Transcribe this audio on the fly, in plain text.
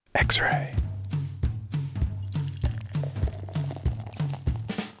X-Ray.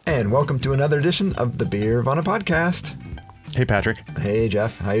 And welcome to another edition of the Beervana podcast. Hey, Patrick. Hey,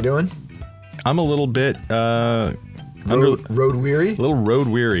 Jeff. How you doing? I'm a little bit road weary. A little road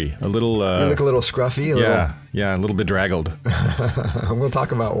weary. A little. You look a little scruffy. A little bedraggled. We'll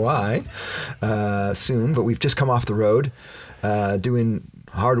talk about why soon. But we've just come off the road, doing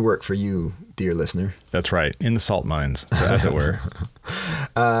hard work for you, dear listener. That's right, in the salt mines, so as it were.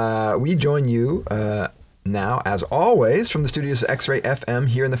 We join you now, as always, from the studios of X-Ray FM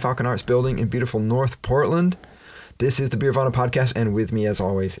here in the Falcon Arts building in beautiful North Portland. This is the Beervana podcast, and with me, as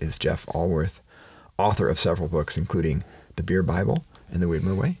always, is Jeff Allworth, author of several books, including The Beer Bible and The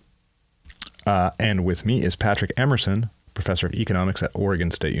Widmer Way. And with me is Patrick Emerson, professor of economics at Oregon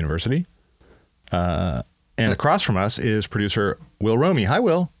State University. And across from us is producer Will Romey. Hi,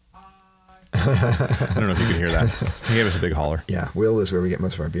 Will. I don't know if you could hear that. He gave us a big holler. Yeah, Will is where we get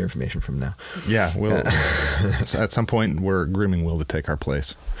most of our beer information from now. Yeah, Will. At some point, we're grooming Will to take our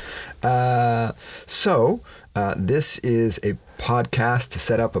place. So this is a podcast to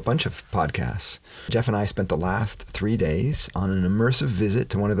set up a bunch of podcasts. Jeff and I spent the last 3 days on an immersive visit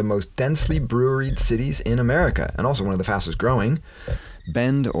to one of the most densely breweried cities in America, and also one of the fastest growing,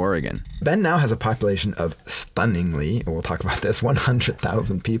 Bend, Oregon. Bend now has a population of stunningly, and we'll talk about this,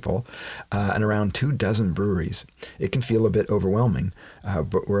 100,000 people and around 24 breweries. It can feel a bit overwhelming,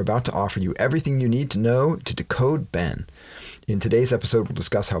 but we're about to offer you everything you need to know to decode Bend. In today's episode, we'll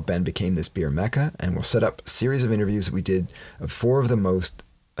discuss how Bend became this beer mecca, and we'll set up a series of interviews that we did of 4 of the most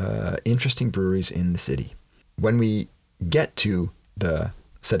interesting breweries in the city. When we get to the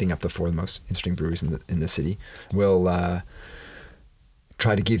setting up the 4 of the most interesting breweries in the city, we'll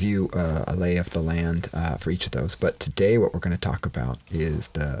try to give you a lay of the land for each of those. But today what we're going to talk about is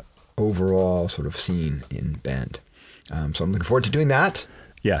the overall sort of scene in Bend. So I'm looking forward to doing that.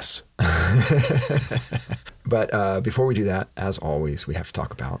 Yes. But before we do that, as always, we have to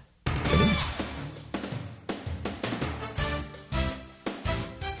talk about the news.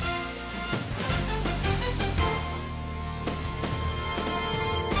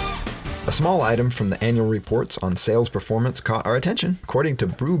 A small item from the annual reports on sales performance caught our attention. According to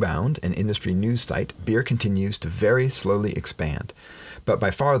Brewbound, an industry news site, beer continues to very slowly expand. But by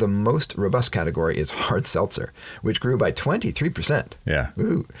far the most robust category is hard seltzer, which grew by 23%. Yeah.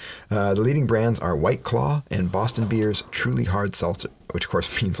 Ooh. The leading brands are White Claw and Boston Beer's Truly Hard Seltzer, which of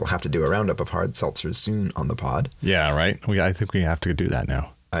course means we'll have to do a roundup of hard seltzers soon on the pod. Yeah, right. I think we have to do that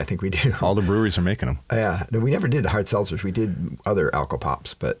now. I think we do. All the breweries are making them. Yeah. No, we never did hard seltzers. We did other alco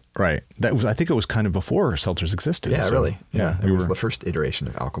pops, but... Right. I think it was kind of before seltzers existed. Yeah, so, really. Yeah. It was the the first iteration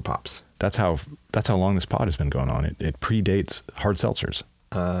of alco pops. That's how long this pod has been going on. It predates hard seltzers.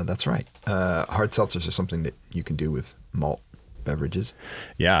 That's right. Hard seltzers are something that you can do with malt beverages.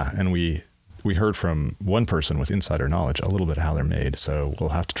 Yeah, and we heard from one person with insider knowledge a little bit of how they're made, so we'll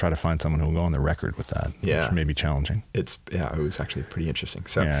have to try to find someone who will go on the record with that, which may be challenging. It was actually pretty interesting.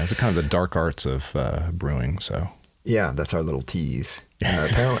 So yeah, it's kind of the dark arts of brewing. So yeah, that's our little tease.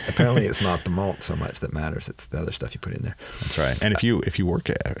 Apparently, it's not the malt so much that matters; it's the other stuff you put in there. That's right. And if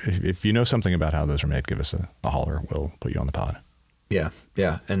you know something about how those are made, give us a holler. We'll put you on the pod. Yeah,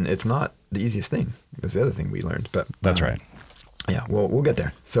 and it's not the easiest thing. That's the other thing we learned, but that's right. Yeah, well, we'll get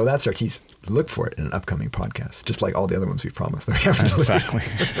there. So that's our tease. Look for it in an upcoming podcast, just like all the other ones we've promised that we haven't. Exactly.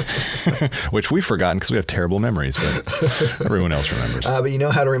 Which we've forgotten because we have terrible memories, but everyone else remembers. But you know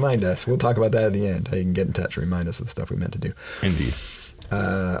how to remind us. We'll talk about that at the end. How you can get in touch and remind us of the stuff we meant to do. Indeed.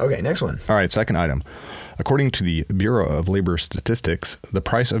 Okay, next one. All right, second item. According to the Bureau of Labor Statistics, the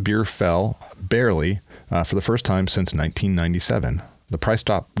price of beer fell barely for the first time since 1997. The price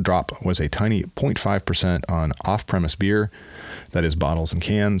drop was a tiny 0.5% on off-premise beer, that is bottles and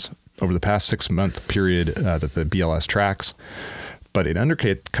cans, over the past 6-month period that the BLS tracks. But it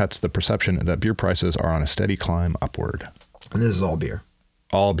undercuts the perception that beer prices are on a steady climb upward. And this is all beer.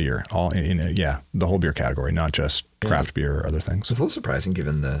 All beer, the whole beer category, not just craft beer or other things. It's a little surprising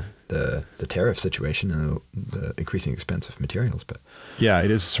given the tariff situation and the increasing expense of materials, but yeah,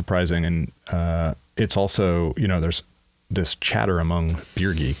 it is surprising, and it's also there's this chatter among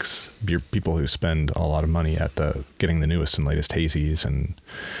beer geeks, people who spend a lot of money at getting the newest and latest hazies and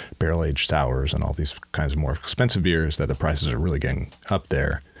barrel aged sours and all these kinds of more expensive beers, that the prices are really getting up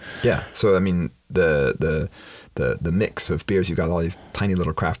there. Yeah, so I mean the mix of beers, you've got all these tiny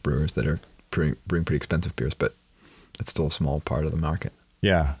little craft brewers that are brewing pretty expensive beers, but it's still a small part of the market.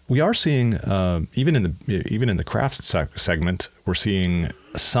 Yeah, we are seeing even in the craft segment, we're seeing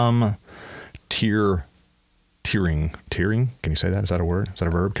some tiering. Can you say that? Is that a word? Is that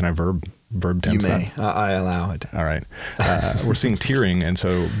a verb? Can I verb verb tense You may. that? I allow it. All right. We're seeing tiering, and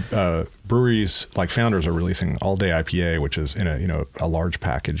so breweries like Founders are releasing all day IPA, which is in a large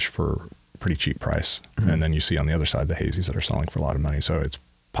package for pretty cheap price. Mm-hmm. And then you see on the other side the hazies that are selling for a lot of money. So it's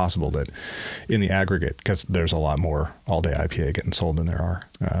possible that in the aggregate, because there's a lot more all day IPA getting sold than there are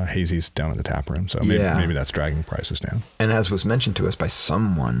hazies down at the tap room. So maybe that's dragging prices down. And as was mentioned to us by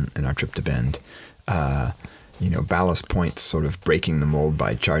someone in our trip to Bend, Ballast Point's sort of breaking the mold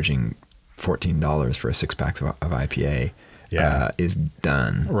by charging $14 for a 6-pack of IPA is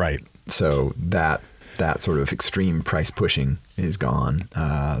done. Right. So that sort of extreme price pushing is gone.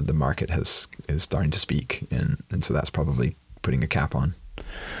 The market is starting to speak, and so that's probably putting a cap on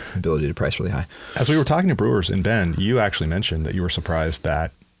the ability to price really high. As we were talking to brewers in Bend, you actually mentioned that you were surprised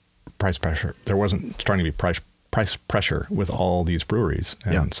that price pressure, there wasn't starting to be price pressure with all these breweries.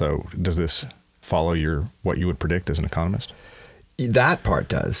 And so does this follow what you would predict as an economist? That part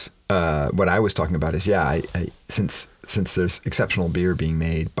does. What I was talking about is, since there's exceptional beer being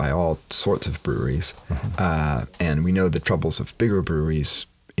made by all sorts of breweries, and we know the troubles of bigger breweries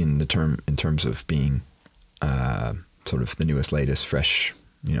in terms of being sort of the newest, latest, fresh,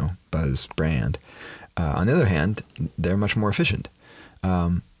 buzz brand. On the other hand, they're much more efficient,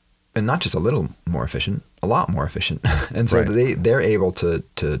 and not just a little more efficient, a lot more efficient. And so they're able to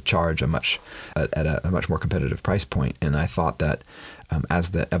charge at a much more competitive price point. And I thought that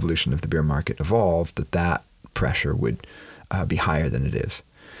as the evolution of the beer market evolved, that pressure would be higher than it is.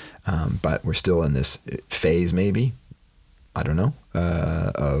 But we're still in this phase, maybe, I don't know,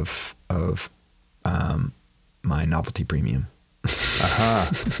 of my novelty premium.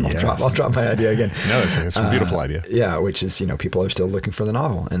 I'll drop my idea again. No, it's a beautiful idea. Yeah, which is, people are still looking for the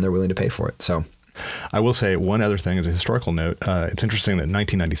novel and they're willing to pay for it. So I will say one other thing as a historical note. It's interesting that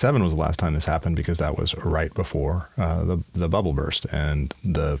 1997 was the last time this happened, because that was right before the bubble burst and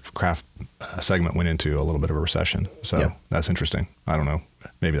the craft segment went into a little bit of a recession. So that's interesting. I don't know.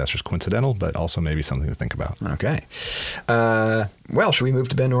 Maybe that's just coincidental, but also maybe something to think about. Okay. Well, should we move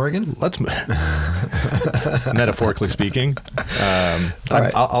to Bend, Oregon? Let's, metaphorically speaking.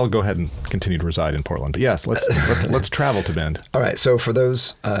 Right. I'll go ahead and continue to reside in Portland. But yes, let's travel to Bend. All right. So for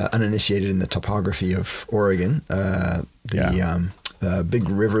those uninitiated in the topography of Oregon, the big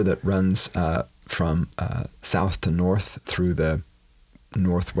river that runs from south to north through the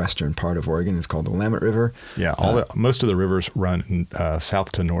northwestern part of Oregon is called the Willamette River. Yeah, most of the rivers run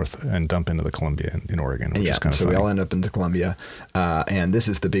south to north and dump into the Columbia in Oregon, which is kind of funny. We all end up in the Columbia. And this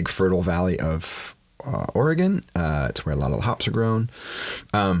is the big fertile valley of Oregon. It's where a lot of the hops are grown.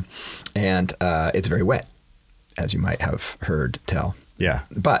 And it's very wet, as you might have heard tell. Yeah.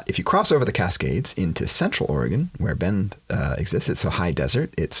 But if you cross over the Cascades into central Oregon, where Bend exists, it's a high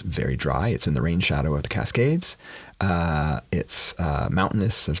desert. It's very dry. It's in the rain shadow of the Cascades. It's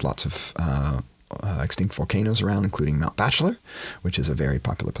mountainous. There's lots of extinct volcanoes around, including Mount Bachelor, which is a very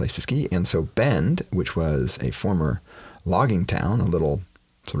popular place to ski. And so Bend, which was a former logging town, a little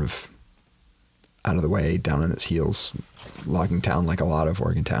sort of out of the way, down on its heels logging town like a lot of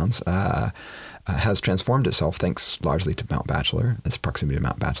Oregon towns, has transformed itself, thanks largely to Mount Bachelor, its proximity to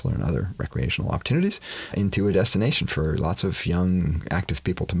Mount Bachelor and other recreational opportunities, into a destination for lots of young, active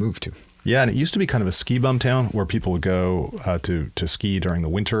people to move to. Yeah, and it used to be kind of a ski bum town where people would go to ski during the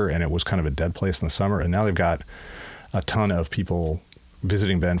winter, and it was kind of a dead place in the summer. And now they've got a ton of people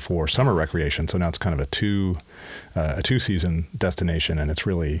visiting Bend for summer recreation. So now it's kind of a two-season destination, and it's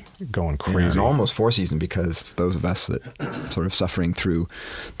really going crazy. Yeah, and almost 4-season, because those of us that sort of suffering through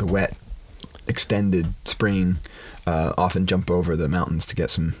the wet, extended spring often jump over the mountains to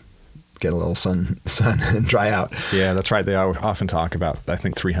get a little sun and dry out. Yeah, that's right. They often talk about, I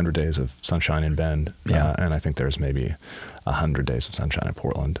think, 300 days of sunshine in Bend. Yeah. And I think there's maybe 100 days of sunshine in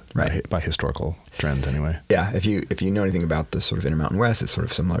Portland, right, by historical trends anyway. Yeah, if you know anything about the sort of Intermountain West, it's sort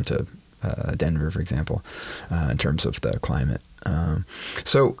of similar to Denver, for example, in terms of the climate.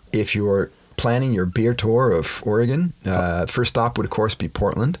 So if you're planning your beer tour of Oregon, first stop would, of course, be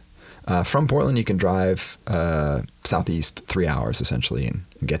Portland. From Portland, you can drive southeast 3 hours, essentially, and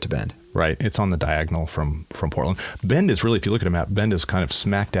get to Bend. Right. It's on the diagonal from Portland. Bend is really, if you look at a map, Bend is kind of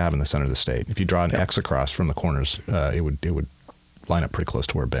smack dab in the center of the state. If you draw an X across from the corners, it would line up pretty close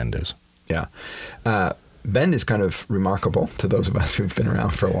to where Bend is. Yeah. Bend is kind of remarkable to those of us who've been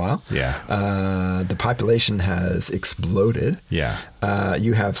around for a while. Yeah. The population has exploded. Yeah.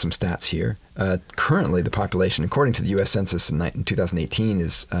 You have some stats here. Currently, the population, according to the U.S. Census in 2018,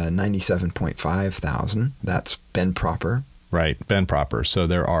 is 97.5 thousand. That's Bend proper. Right, Bend proper. So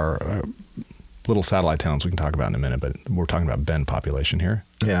there are little satellite towns we can talk about in a minute, but we're talking about Bend population here.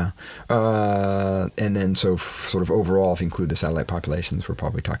 Yeah. And then sort of overall, if you include the satellite populations, we're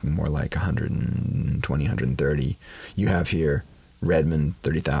probably talking more like 120, 130. You have here Redmond,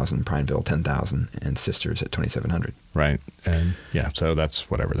 30,000, Prineville, 10,000, and Sisters at 2,700. Right. And yeah, so that's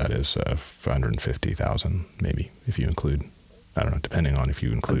whatever that is, 150,000 maybe, if you include, I don't know, depending on if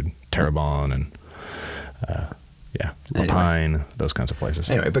you include Terrebonne and, Lapine, those kinds of places.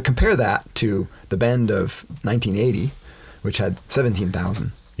 Anyway, but compare that to the Bend of 1980, which had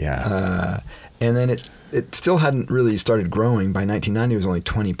 17,000. Yeah. And then it still hadn't really started growing. By 1990, it was only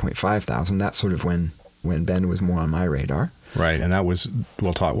 20.5 thousand. That's sort of when Bend was more on my radar. Right, and that was,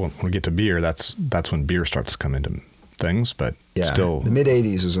 when we get to beer, that's when beer starts to come into things, but still. The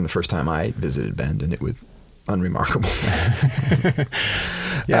mid-'80s was when the first time I visited Bend, and it was unremarkable.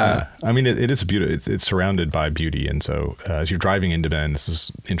 Yeah, I mean, it is beautiful. It's surrounded by beauty, and so as you're driving into Bend, this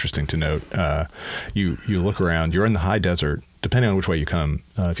is interesting to note. You look around. You're in the high desert. Depending on which way you come,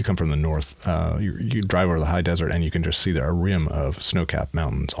 if you come from the north, you drive over the high desert, and you can just see there a rim of snow-capped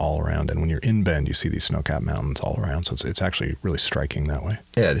mountains all around. And when you're in Bend, you see these snow-capped mountains all around. So it's actually really striking that way.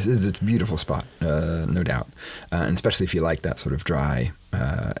 Yeah, it's a beautiful spot, no doubt, and especially if you like that sort of dry,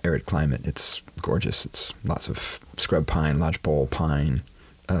 arid climate. It's gorgeous. It's lots of scrub pine, lodgepole pine.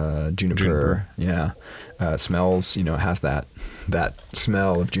 Juniper. Yeah. Smells, it has that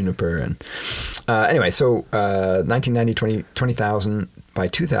smell of juniper. And anyway, so 1990, 20,000. By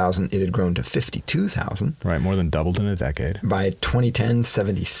 2000, it had grown to 52,000. Right, more than doubled in a decade. By 2010,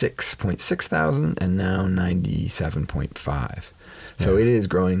 76.6 thousand, and now 97.5. So it is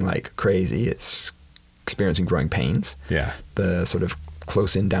growing like crazy. It's experiencing growing pains. Yeah. The sort of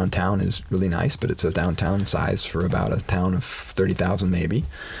close in downtown is really nice, but it's a downtown size for about a town of 30,000 maybe.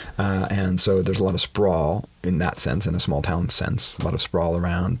 And so there's a lot of sprawl in that sense, in a small town sense. A lot of sprawl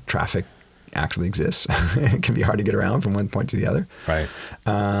around. Traffic actually exists. It can be hard to get around from one point to the other. Right.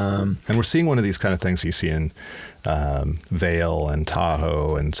 And we're seeing one of these kind of things you see in Vail and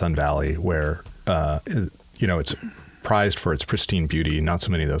Tahoe and Sun Valley where, it's prized for its pristine beauty, not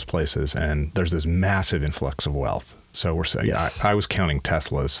so many of those places. And there's this massive influx of wealth. So we're saying, yes. I was counting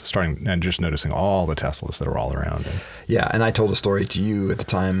Teslas, starting and just noticing all the Teslas that are all around. Yeah, and I told a story to you at the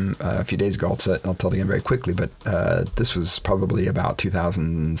time a few days ago. I'll tell it again very quickly, but this was probably about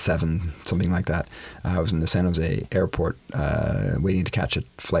 2007, something like that. I was in the San Jose airport waiting to catch a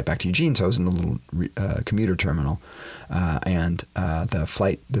flight back to Eugene, so I was in the little commuter terminal. And the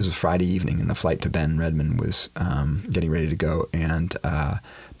flight, this was Friday evening, and the flight to Bend, Redmond was getting ready to go, and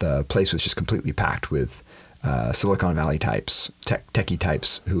the place was just completely packed with Silicon Valley types, techie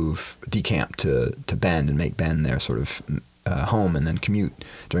types who've decamped to Bend and make Bend their sort of home, and then commute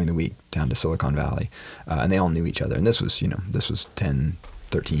during the week down to Silicon Valley. And they all knew each other. And this was 10,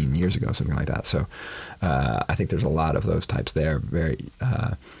 13 years ago, something like that. So I think there's a lot of those types there.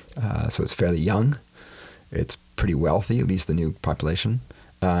 So it's fairly young. It's pretty wealthy, at least the new population.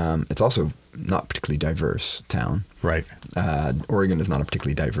 It's also not particularly diverse town. Right. Oregon is not a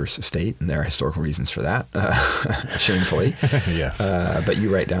particularly diverse state, and there are historical reasons for that, shamefully. Yes. But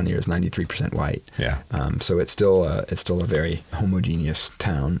you write down here is 93% white. Yeah. So it's still a very homogeneous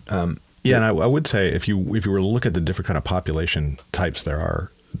town. Yeah, and I would say if you were to look at the different kind of population types that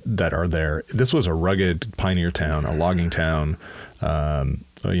are there, this was a rugged pioneer town, a logging town.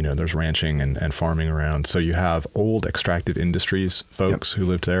 There's ranching and farming around. So you have old extractive industries folks who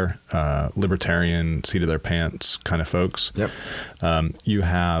lived there, libertarian, seat of their pants kind of folks. Yep. You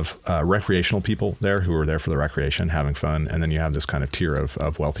have recreational people there who are there for the recreation, having fun. And then you have this kind of tier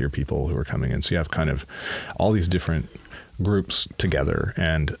of wealthier people who are coming in. So you have kind of all these different groups together,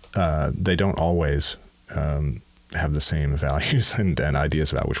 and they don't always have the same values and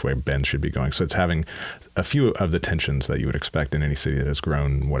ideas about which way Bend should be going. So it's having a few of the tensions that you would expect in any city that has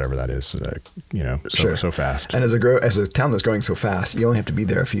grown, whatever that is, so fast. And as a town that's growing so fast, you only have to be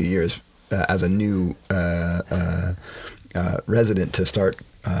there a few years as a new resident to start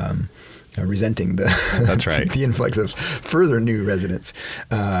resenting that's right. the influx of further new residents,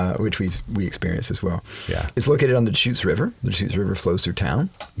 which we experienced as well. Yeah. It's located on the Deschutes River. The Deschutes River flows through town.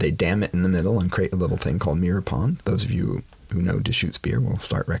 They dam it in the middle and create a little thing called Mirror Pond. Those of you who know Deschutes beer will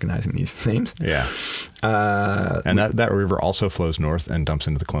start recognizing these names. Yeah. And that river also flows north and dumps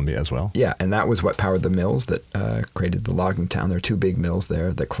into the Columbia as well. Yeah, and that was what powered the mills that created the logging town. There are two big mills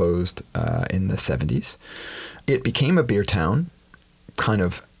there that closed in the 70s. It became a beer town, kind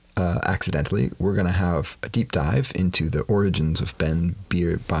of accidentally. We're going to have a deep dive into the origins of Bend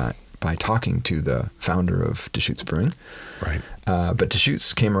beer by talking to the founder of Deschutes Brewing. Right. But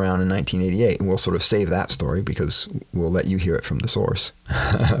Deschutes came around in 1988, and we'll sort of save that story because we'll let you hear it from the source,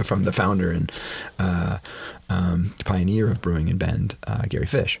 from the founder and pioneer of brewing in Bend, Gary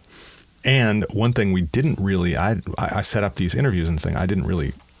Fish. And one thing we didn't really, I set up these interviews and I didn't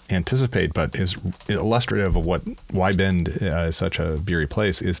really anticipate, but is illustrative of why Bend is such a beery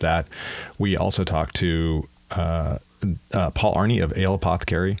place, is that we also talked to Paul Arney of Ale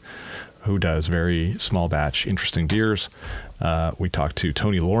Apothecary, who does very small batch, interesting beers. We talked to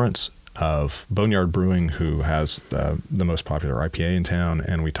Tony Lawrence of Boneyard Brewing, who has the most popular IPA in town.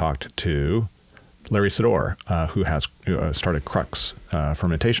 And we talked to Larry Sador, who has started Crux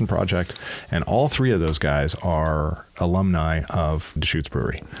Fermentation Project. And all three of those guys are alumni of Deschutes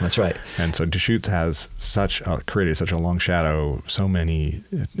Brewery. That's right. And so Deschutes has created such a long shadow,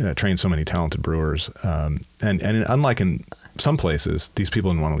 trained so many talented brewers. And unlike in some places, these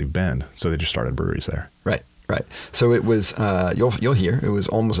people didn't want to leave Bend, so they just started breweries there. Right. So it was, you'll hear, it was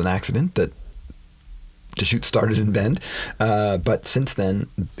almost an accident that Deschutes started in Bend, but since then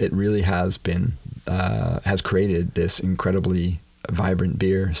it really has created this incredibly vibrant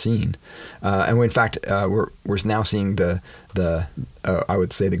beer scene, and in fact we're now seeing the I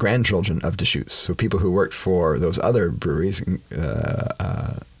would say the grandchildren of Deschutes. So people who worked for those other breweries,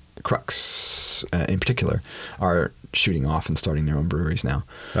 Crux in particular, are shooting off and starting their own breweries now.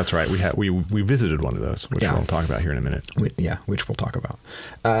 That's right. We visited one of those, which we'll talk about here in a minute. Which we'll talk about.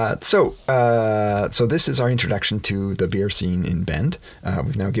 So this is our introduction to the beer scene in Bend.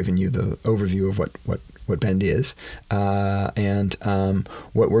 We've now given you the overview of what Bend is, and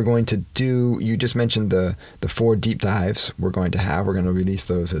what we're going to do. You just mentioned the 4 deep dives we're going to have. We're going to release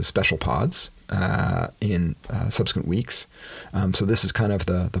those as special pods in subsequent weeks. So this is kind of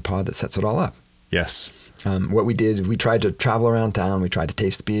the pod that sets it all up. Yes. What we did, we tried to travel around town. We tried to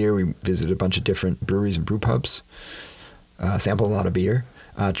taste beer. We visited a bunch of different breweries and brew pubs, sampled a lot of beer,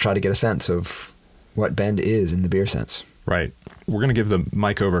 to try to get a sense of what Bend is in the beer sense. Right. We're going to give the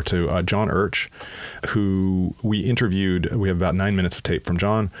mic over to John Urch, who we interviewed. We have about 9 minutes of tape from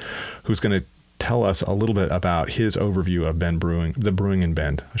John, who's going to tell us a little bit about his overview of Bend Brewing, the brewing in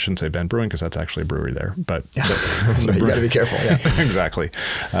Bend. I shouldn't say Bend Brewing because that's actually a brewery there, but you got to be careful. Yeah. Exactly.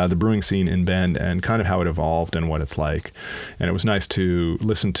 The brewing scene in Bend and kind of how it evolved and what it's like. And it was nice to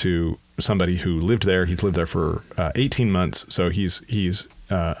listen to somebody who lived there. He's lived there for 18 months, so he's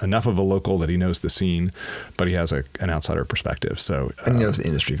enough of a local that he knows the scene, but he has an outsider perspective. So and he knows the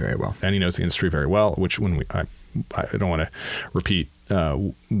industry very well. Which I don't want to repeat.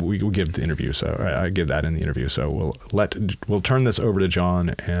 We give the interview, so I give that in the interview. So we'll turn this over to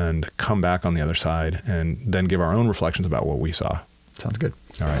John and come back on the other side, and then give our own reflections about what we saw. Sounds good.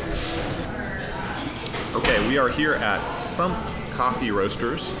 All right. Okay, we are here at Thump Coffee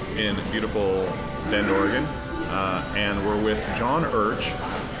Roasters in beautiful Bend, Oregon, and we're with John Urch,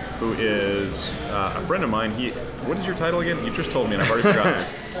 who is a friend of mine. What is your title again? You just told me, and I've already forgotten.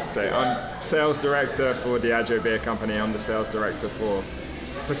 So I'm sales director for Diageo Beer Company. I'm the sales director for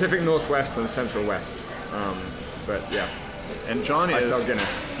Pacific Northwest and Central West. But yeah. And John is... I sell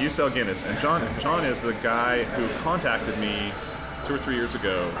Guinness. You sell Guinness. And John is the guy who contacted me 2 or 3 years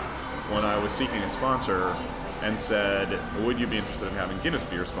ago when I was seeking a sponsor and said, would you be interested in having Guinness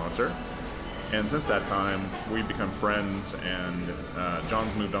be your sponsor? And since that time, we've become friends, and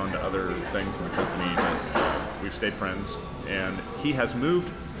John's moved on to other things in the company, but we've stayed friends. And he has moved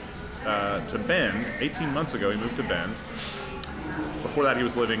to Bend. 18 months ago, he moved to Bend. Before that, he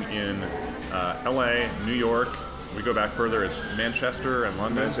was living in LA, New York. We go back further at Manchester and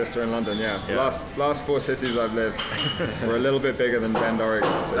London. Manchester and London, yeah. Last 4 cities I've lived were a little bit bigger than Bend,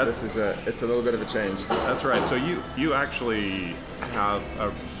 Oregon. So it's a little bit of a change. That's right. So you actually have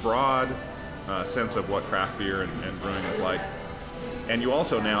a broad sense of what craft beer and brewing is like. And you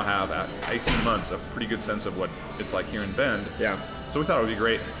also now have, at 18 months, a pretty good sense of what it's like here in Bend. Yeah. So we thought it would be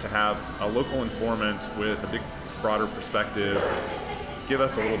great to have a local informant with a big, broader perspective give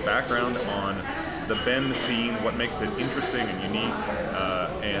us a little background on the Bend scene, what makes it interesting and unique,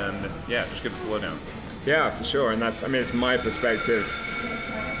 and just give us a lowdown. Yeah, for sure. And it's my perspective.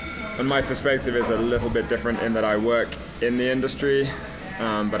 And my perspective is a little bit different in that I work in the industry,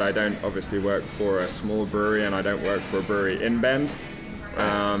 but I don't obviously work for a small brewery, and I don't work for a brewery in Bend.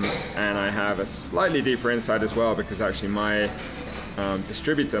 And I have a slightly deeper insight as well, because actually my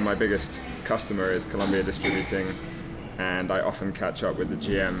distributor, my biggest customer, is Columbia Distributing, and I often catch up with the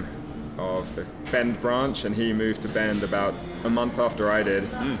GM of the Bend branch, and he moved to Bend about a month after I did.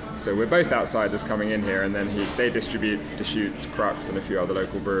 So we're both outsiders coming in here, and then they distribute Deschutes, Crux, and a few other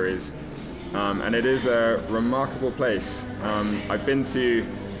local breweries. And it is a remarkable place. I've been to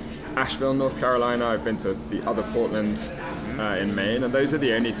Asheville, North Carolina. I've been to the other Portland in Maine, and those are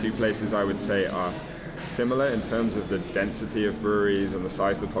the only two places I would say are similar in terms of the density of breweries and the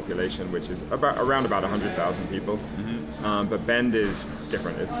size of the population, which is around about 100,000 people. But Bend is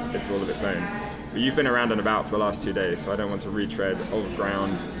different. It's all of its own. But you've been around and about for the last 2 days, so I don't want to retread old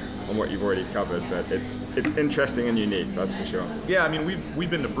ground on what you've already covered. But it's interesting and unique, that's for sure. Yeah, I mean we've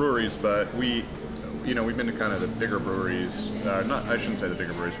been to breweries, but we've been to kind of the bigger breweries. I shouldn't say the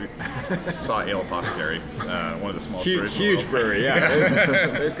bigger breweries. We saw Ale Apothecary, one of the smallest breweries. Huge brewery, yeah.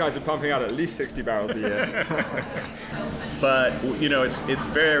 Those guys are pumping out at least 60 barrels a year. But it's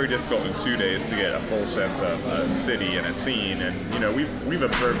very difficult in 2 days to get a full sense of a city and a scene. And we've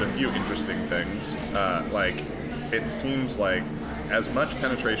observed a few interesting things. Like it seems like as much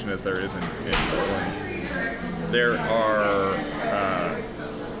penetration as there is in Portland, there are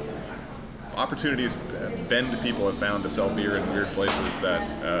opportunities Bend people have found to sell beer in weird places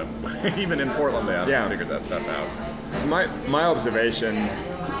that even in Portland they haven't figured that stuff out. So my observation,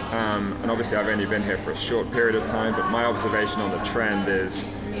 and obviously I've only been here for a short period of time, but my observation on the trend is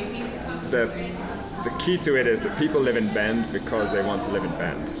that the key to it is that people live in Bend because they want to live in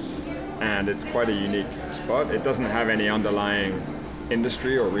Bend. And it's quite a unique spot. It doesn't have any underlying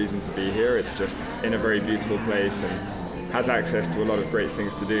industry or reason to be here. It's just in a very beautiful place and has access to a lot of great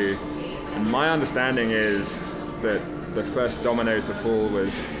things to do. And my understanding is that the first domino to fall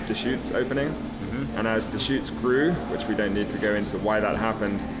was Deschutes opening. And as Deschutes grew, which we don't need to go into why that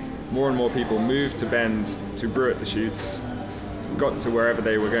happened, more and more people moved to Bend to brew at Deschutes, got to wherever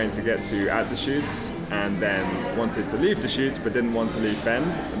they were going to get to at Deschutes, and then wanted to leave Deschutes but didn't want to leave Bend.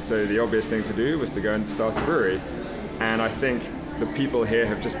 And so the obvious thing to do was to go and start a brewery. And I think the people here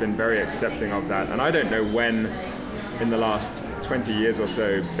have just been very accepting of that. And I don't know when in the last 20 years or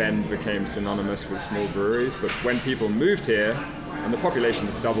so Bend became synonymous with small breweries, but when people moved here, and the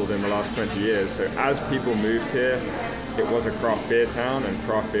population's doubled in the last 20 years, so as people moved here, it was a craft beer town, and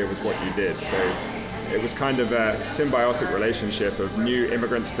craft beer was what you did. So it was kind of a symbiotic relationship of new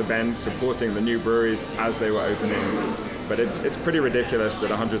immigrants to Bend supporting the new breweries as they were opening. But it's pretty ridiculous that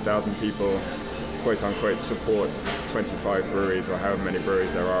 100,000 people, quote unquote, support 25 breweries or however many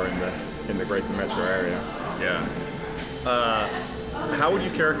breweries there are in the greater metro area. Yeah. How would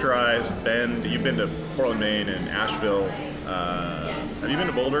you characterize Bend? You've been to Portland, Maine, and Asheville. Have you been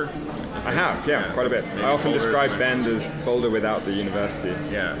to Boulder? I have, yeah, quite a bit. I often describe Bend as Boulder without the university.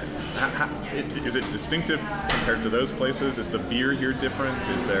 Yeah. Is it distinctive compared to those places? Is the beer here different?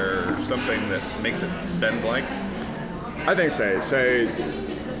 Is there something that makes it Bend-like? I think so. So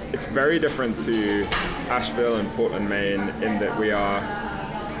it's very different to Asheville and Portland, Maine, in that we are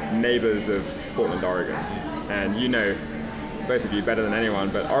neighbors of Portland, Oregon. And both of you better than anyone,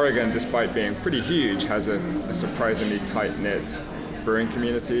 but Oregon, despite being pretty huge, has a surprisingly tight-knit brewing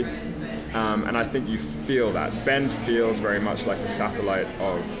community. And I think you feel that. Bend feels very much like a satellite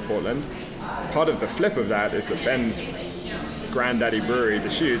of Portland. Part of the flip of that is that Bend's granddaddy brewery,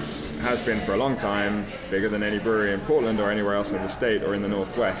 Deschutes, has been for a long time bigger than any brewery in Portland or anywhere else in the state or in the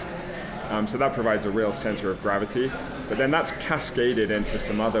Northwest. So that provides a real center of gravity. But then that's cascaded into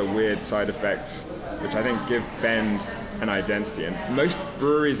some other weird side effects, which I think give Bend an identity. And most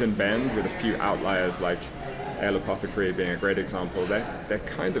breweries in Bend, with a few outliers like Ale Apothecary being a great example, they're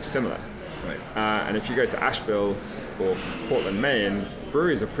kind of similar. Right. And if you go to Asheville or Portland, Maine,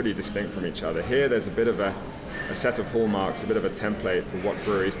 breweries are pretty distinct from each other. Here there's a bit of a set of hallmarks, a bit of a template for what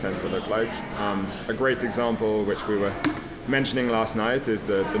breweries tend to look like. A great example, which we were mentioning last night, is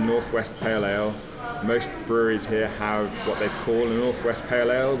the Northwest Pale Ale. Most breweries here have what they call a Northwest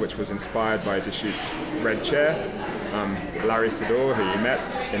Pale Ale, which was inspired by Deschutes Red Chair. Larry Sador, who you met,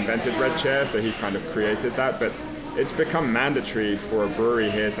 invented Red Chair, so he kind of created that. But it's become mandatory for a brewery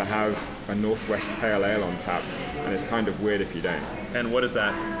here to have a Northwest Pale Ale on tap, and it's kind of weird if you don't. And what is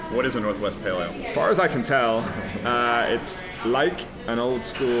that? What is a Northwest Pale Ale? As far as I can tell, it's like an old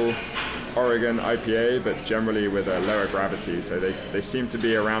school Oregon IPA, but generally with a lower gravity. So they seem to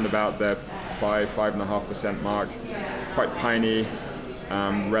be around about the 5.5% mark, quite piney,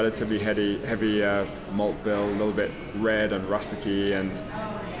 relatively heavy malt bill, a little bit red and rusticy. And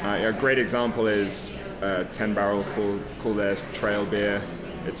a great example is 10 Barrel called their Trail Beer.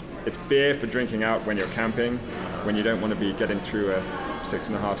 It's beer for drinking out when you're camping, when you don't want to be getting through a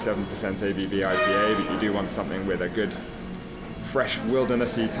 6.5-7% ABV IPA, but you do want something with a good, fresh,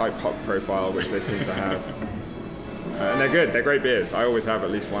 wildernessy type hop profile, which they seem to have. And they're good. They're great beers. I always have at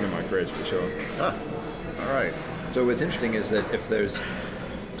least one in my fridge for sure. Ah, all right. So what's interesting is that if there's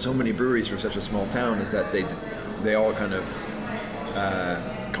so many breweries for such a small town, is that they all kind of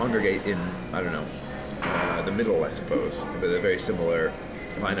congregate in, I don't know, the middle, I suppose, with a very similar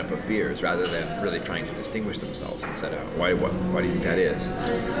lineup of beers rather than really trying to distinguish themselves and set out. Why do you think that is?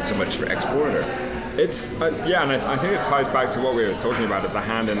 So much for export, or? It's yeah, and I think it ties back to what we were talking about at the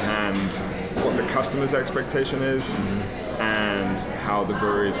hand in hand, what the customer's expectation is, and how the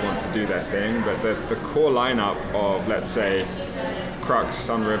breweries want to do their thing. But the core lineup of, let's say, Crux,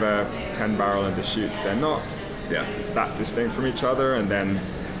 Sun River, 10 Barrel, and Deschutes, they're not that distinct from each other. And then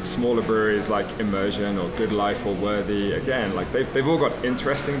smaller breweries like Immersion or Good Life or Worthy, again, like they've all got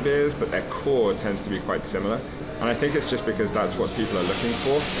interesting beers, but their core tends to be quite similar. And I think it's just because that's what people are looking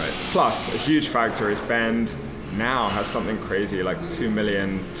for. Right. Plus, a huge factor is Bend now has something crazy, like 2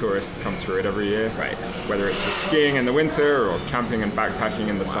 million tourists come through it every year. Right. Whether it's for skiing in the winter or camping and backpacking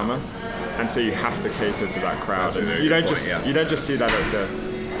in the summer. And so you have to cater to that crowd. And you don't just see that at the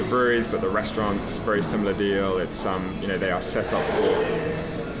breweries, but the restaurants, very similar deal. It's they are set up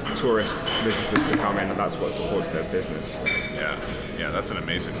for tourist visitors to come in, and that's what supports their business. Yeah, that's an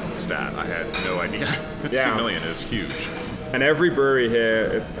amazing stat. I had no idea. 2 million is huge. And every brewery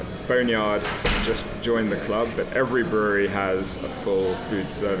here, Boneyard just joined the club, but every brewery has a full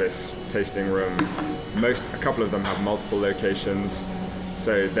food service tasting room. A couple of them have multiple locations.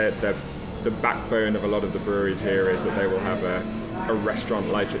 So the backbone of a lot of the breweries here is that they will have a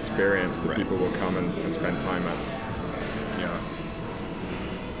restaurant-like experience that people will come and spend time at. Yeah.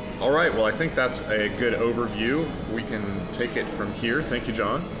 All right, well, I think that's a good overview. We can take it from here. Thank you,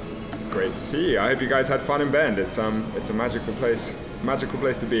 John. Great to see you. I hope you guys had fun in Bend. It's a magical place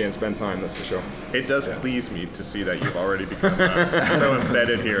to be and spend time, that's for sure. It does please me to see that you've already become so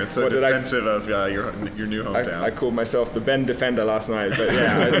embedded here and so defensive of your new hometown. I called myself the Bend Defender last night, but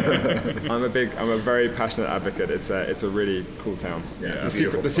yeah, I'm a very passionate advocate. It's a really cool town. Yeah,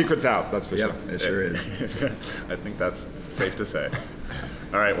 the secret's out, that's for sure. It sure is. I think that's safe to say.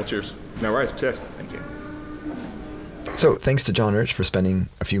 All right, well, cheers. No worries. Cheers. Thank you. So thanks to John Urch for spending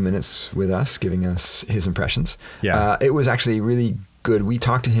a few minutes with us, giving us his impressions. Yeah. It was actually really good. We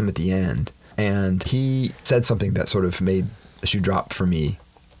talked to him at the end, and he said something that sort of made the shoe drop for me.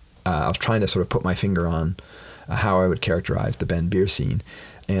 I was trying to sort of put my finger on how I would characterize the Bend beer scene.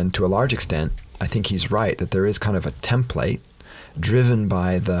 And to a large extent, I think he's right that there is kind of a template driven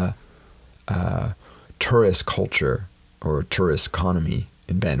by the tourist culture or tourist economy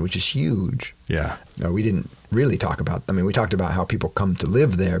in Bend, which is huge. Yeah. No, we didn't really talk about, we talked about how people come to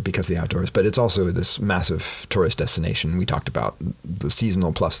live there because of the outdoors, but it's also this massive tourist destination. We talked about the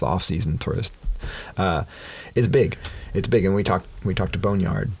seasonal plus the off-season tourist. It's big. And we talked to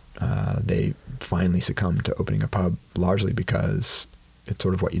Boneyard. They finally succumbed to opening a pub largely because it's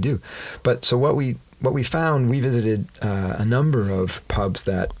sort of what you do. But so what we found, we visited a number of pubs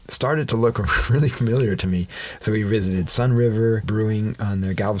that started to look really familiar to me. So we visited Sun River Brewing on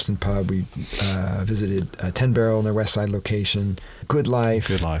their Galveston pub. We visited 10 Barrel in their West Side location. Good Life.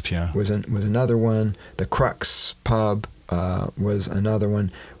 Good Life, yeah. Was another one. The Crux pub was another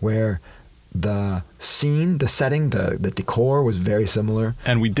one where the scene, the setting, the decor was very similar.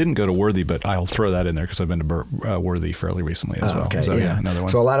 And we didn't go to Worthy, but I'll throw that in there because I've been to Worthy fairly recently as well. Okay, so yeah, another one.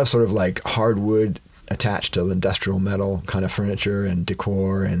 So a lot of sort of like hardwood attached to industrial metal kind of furniture and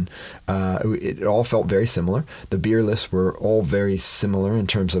decor, and it all felt very similar. The beer lists were all very similar in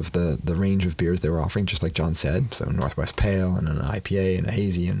terms of the range of beers they were offering, just like John said. So Northwest Pale and an IPA and a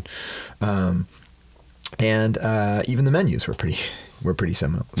hazy, and even the menus were pretty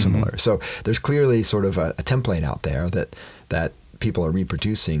similar. Mm-hmm. So there's clearly sort of a template out there that people are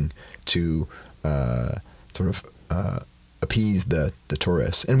reproducing to sort of appease the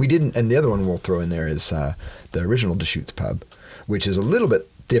tourists. And we didn't. And the other one we'll throw in there is the original Deschutes pub, which is a little bit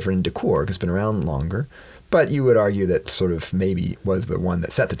different in decor because it's been around longer. But you would argue that sort of maybe was the one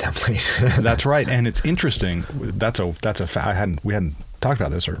that set the template. That's right, and it's interesting. That's a fact. We hadn't talked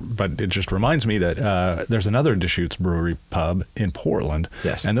about this, but it just reminds me that there's another Deschutes Brewery pub in Portland,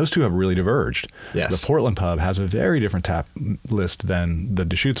 yes, and those two have really diverged. Yes. The Portland pub has a very different tap list than the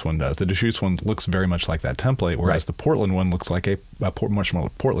Deschutes one does. The Deschutes one looks very much like that template, whereas the Portland one looks like a much more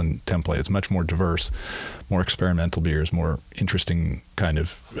Portland template. It's much more diverse, more experimental beers, more interesting kind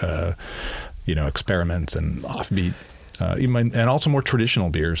of experiments and offbeat. And also more traditional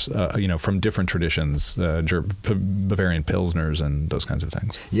beers, from different traditions, Bavarian Pilsners and those kinds of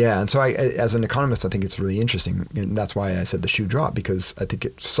things. Yeah, and so as an economist, I think it's really interesting, and that's why I said the shoe drop, because I think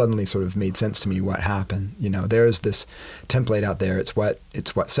it suddenly sort of made sense to me what happened. There's this template out there. It's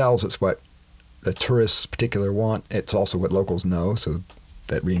what sells. It's what the tourists particularly want. It's also what locals know, so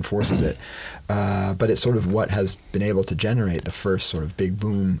that reinforces it. But it's sort of what has been able to generate the first sort of big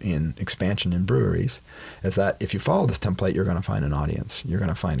boom in expansion in breweries, is that if you follow this template, you're going to find an audience. You're going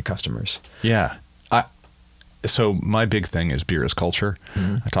to find customers. Yeah. so my big thing is beer is culture.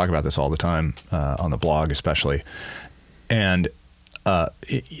 I talk about this all the time on the blog, especially. And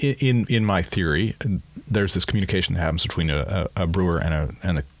in my theory, there's this communication that happens between a brewer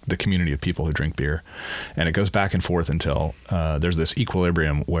and the community of people who drink beer, and it goes back and forth until there's this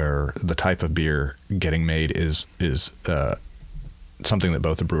equilibrium where the type of beer getting made is something that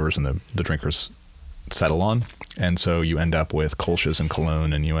both the brewers and the drinkers settle on. And so you end up with Kolsch's in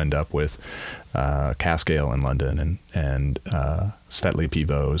Cologne, and you end up with Cask Ale in London, and Svetli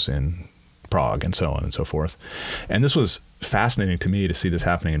Pivos in Prague, and so on and so forth. And this was fascinating to me to see this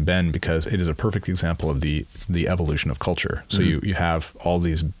happening in Bend, because it is a perfect example of the evolution of culture. So you have all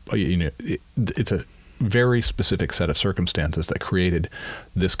these, it's a very specific set of circumstances that created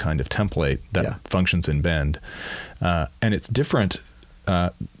this kind of template that functions in Bend. And it's different.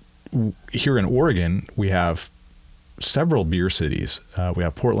 Here in Oregon, we have several beer cities. We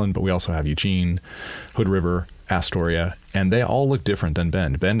have Portland, but we also have Eugene, Hood River, Astoria, and they all look different than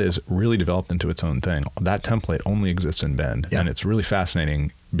Bend. Bend is really developed into its own thing. That template only exists in Bend, and it's really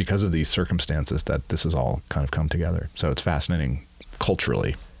fascinating because of these circumstances that this has all kind of come together. So it's fascinating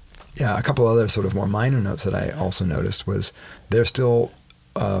culturally. Yeah, a couple other sort of more minor notes that I also noticed was they're still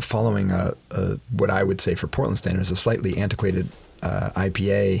following what I would say for Portland standards, a slightly antiquated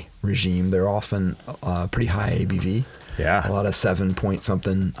IPA regime. They're often pretty high ABV. Yeah. A lot of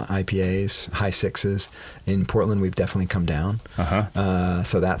 7-point-something IPAs, high 6s. In Portland, we've definitely come down.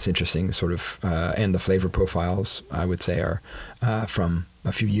 So that's interesting, sort of, and the flavor profiles, I would say, are from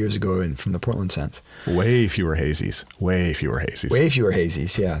a few years ago and from the Portland sense. Way fewer hazies. Way fewer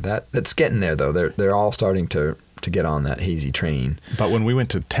hazies, yeah. That's getting there, though. They're all starting to get on that hazy train. But when we went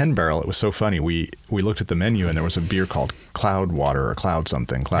to 10 Barrel, it was so funny. We looked at the menu, and there was a beer called Cloud Water or Cloud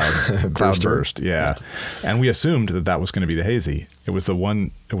something, Cloud Burst. Yeah. And we assumed that was going to be the hazy. It was the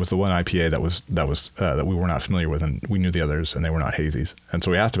one IPA that we were not familiar with, and we knew the others, and they were not hazies. And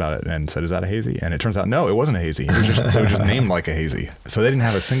so we asked about it and said, "Is that a hazy?" And it turns out, no, it wasn't a hazy. It was just named like a hazy. So they didn't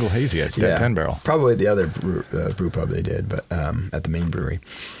have a single hazy at 10 Barrel. Probably the other brew pub they did, but at the main brewery.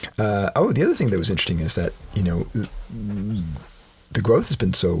 The other thing that was interesting is that, the growth has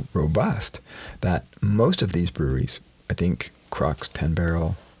been so robust that most of these breweries, I think Crux, 10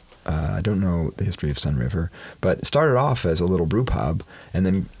 Barrel, I don't know the history of Sun River, but it started off as a little brew pub, and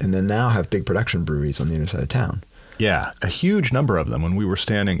then now have big production breweries on the other side of town. Yeah, a huge number of them. When we were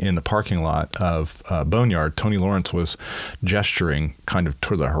standing in the parking lot of Boneyard, Tony Lawrence was gesturing kind of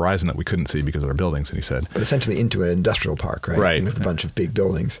toward the horizon that we couldn't see because of our buildings, and he said... But essentially into an industrial park, right? Right. With a bunch of big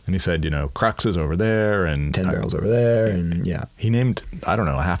buildings. And he said, Crux is over there, and... 10 Barrels over there, and yeah. He named, I don't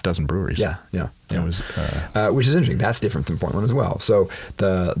know, a half dozen breweries. Yeah. It was... which is interesting. That's different than Portland as well. So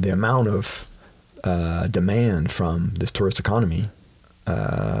the amount of demand from this tourist economy,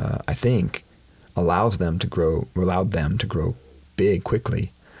 I think... allowed them to grow big quickly.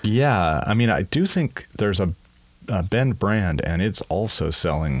 Yeah, I mean, I do think there's a Bend brand, and it's also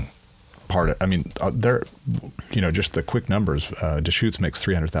selling part of. I mean, just the quick numbers. Deschutes makes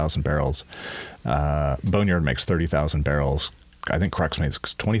 300,000 barrels. Boneyard makes 30,000 barrels. I think Crux makes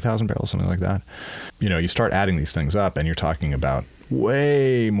 20,000 barrels, something like that. You start adding these things up, and you're talking about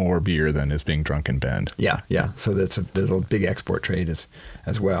way more beer than is being drunk in Bend. Yeah. So there's a big export trade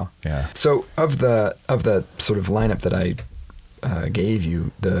as well. Yeah. So of the sort of lineup that I gave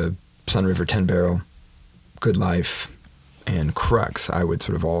you, the Sun River, 10 Barrel, Good Life, and Crux, I would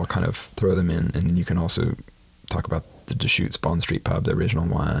sort of all kind of throw them in, and you can also talk about the Deschutes Bond Street Pub, the original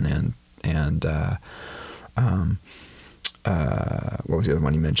one, and what was the other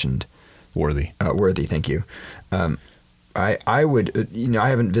one you mentioned? Worthy. Worthy, thank you. I would, I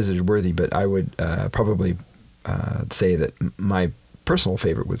haven't visited Worthy, but I would probably say that my personal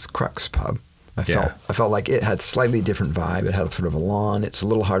favorite was Crux Pub. I felt like it had slightly different vibe. It had sort of a lawn. It's a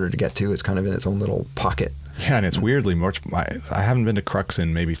little harder to get to. It's kind of in its own little pocket. Yeah, and it's weirdly much. I haven't been to Crux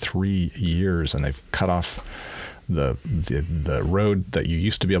in maybe 3 years, and they've cut off the road that you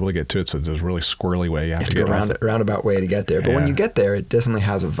used to be able to get to it. So there's a really squirrely way you have to get around roundabout way to get there. But when you get there, it definitely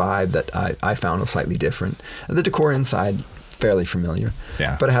has a vibe that I found was slightly different. The decor inside, fairly familiar.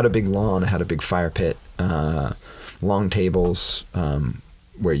 Yeah. But it had a big lawn. It had a big fire pit, long tables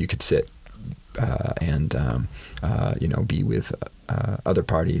where you could sit and be with other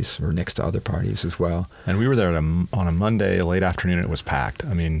parties or next to other parties as well. And we were there on a Monday late afternoon. It was packed.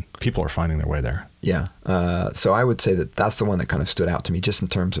 I mean, people are finding their way there. Yeah. So I would say that's the one that kind of stood out to me just in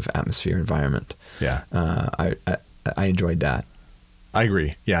terms of atmosphere, environment. Yeah. I enjoyed that. I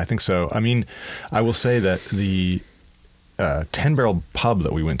agree. Yeah, I think so. I mean, I will say that 10 Barrel pub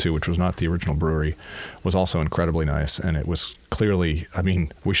that we went to, which was not the original brewery, was also incredibly nice. And it was clearly, I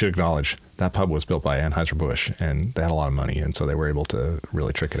mean, we should acknowledge that pub was built by Anheuser-Busch, and they had a lot of money. And so they were able to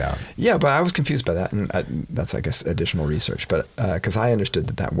really trick it out. Yeah, but I was confused by that. And that's, I guess, additional research. But because I understood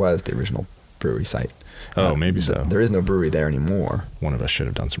that was the original brewery site. Oh, maybe so. There is no brewery there anymore. One of us should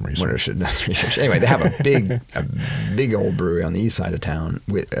have done some research. One of us should have done some research. Anyway, they have a big old brewery on the east side of town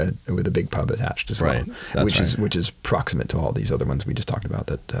with a big pub attached as well, Right. That's which is proximate to all these other ones we just talked about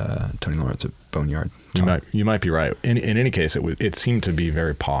that Tony Lawrence at Boneyard. You might be right. In any case, it seemed to be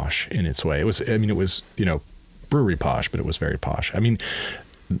very posh in its way. It was brewery posh, but it was very posh. I mean,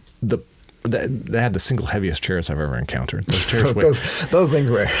 they had the single heaviest chairs I've ever encountered. Those chairs those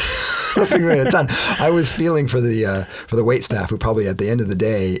things weigh a ton. I was feeling for the wait staff who probably at the end of the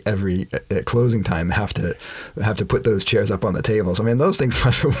day, at closing time, have to put those chairs up on the tables. I mean, those things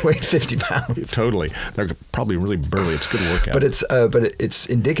must have weighed 50 pounds. Totally, they're probably really burly. It's a good workout. But it's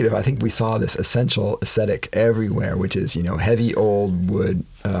indicative. I think we saw this essential aesthetic everywhere, which is heavy old wood.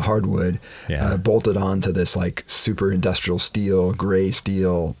 Hardwood bolted onto this like super industrial steel, gray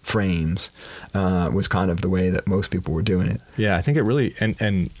steel frames was kind of the way that most people were doing it. Yeah, I think it really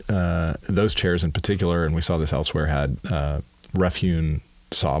and those chairs in particular, and we saw this elsewhere, had rough-hewn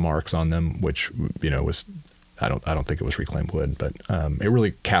saw marks on them, which was. I don't think it was reclaimed wood, but it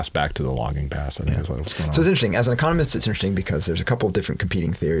really cast back to the logging past, I think is what was going on. So it's interesting. As an economist, it's interesting because there's a couple of different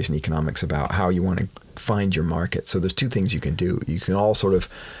competing theories in economics about how you want to find your market. So there's two things you can do. You can all sort of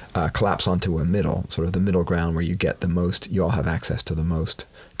collapse onto a middle, sort of the middle ground where you get the most, you all have access to the most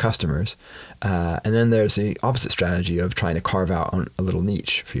customers. And then there's the opposite strategy of trying to carve out a little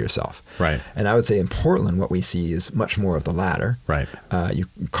niche for yourself. Right. And I would say in Portland, what we see is much more of the latter. Right.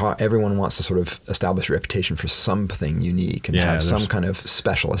 Everyone wants to sort of establish a reputation for something unique and have some kind of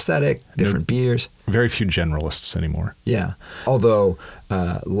special aesthetic, different beers. Very few generalists anymore. Yeah. Although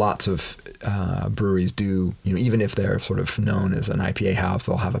lots of breweries do, even if they're sort of known as an IPA house,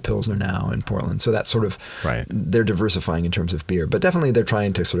 they'll have a Pilsner now in Portland. So that's sort of, they're diversifying in terms of beer. But definitely they're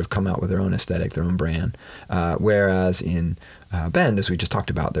trying to sort of come out with their own aesthetic, their own brand. Whereas in Bend, as we just talked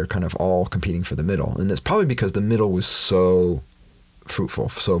about, they're kind of all competing for the middle. And it's probably because the middle was so fruitful,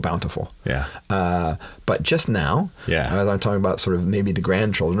 so bountiful. Yeah. But just now, as I'm talking about sort of maybe the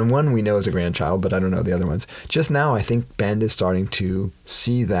grandchildren, and one we know is a grandchild, but I don't know the other ones. Just now, I think Bend is starting to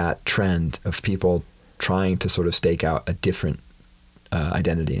see that trend of people trying to sort of stake out a different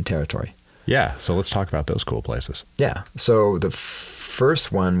identity and territory. Yeah. So let's talk about those cool places. Yeah. So the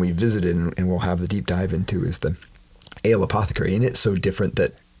first one we visited and we'll have the deep dive into is the Ale Apothecary, and it's so different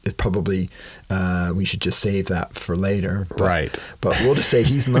that it probably we should just save that for later. But we'll just say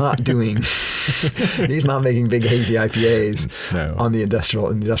he's not making big hazy IPAs on the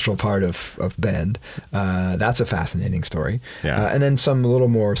industrial part of Bend. That's a fascinating story. Yeah. And then some a little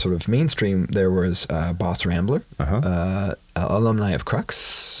more sort of mainstream. There was Boss Rambler, alumni of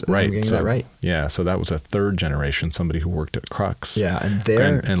Crux. Right. I'm getting that right? Yeah. So that was a third generation, somebody who worked at Crux. Yeah.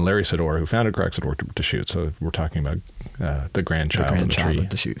 And Larry Sador, who founded Crux, had worked at Deschutes. So we're talking about the grandchild of the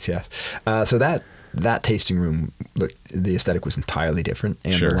Deschutes, yes. So that tasting room, look, the aesthetic was entirely different,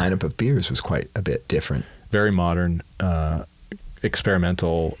 and the lineup of beers was quite a bit different. Very modern,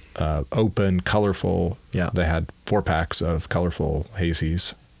 experimental, open, colorful. Yeah. They had 4-packs of colorful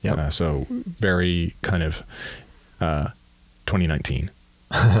hazies. Yeah. So very kind of 2019.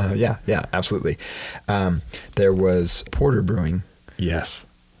 Yeah, absolutely. There was Porter Brewing. Yes.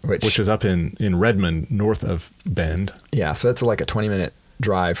 Which is up in Redmond, north of Bend. Yeah, so it's like a 20-minute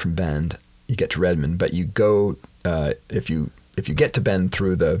drive from Bend. You get to Redmond, but you go if you get to Bend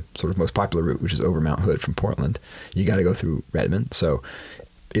through the sort of most popular route, which is over Mount Hood from Portland, you got to go through Redmond. So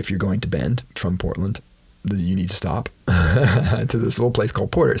if you're going to Bend from Portland, you need to stop to this little place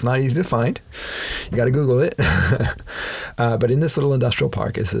called Porter. It's not easy to find. You got to Google it. But in this little industrial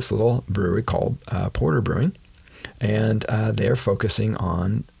park is this little brewery called Porter Brewing. And they're focusing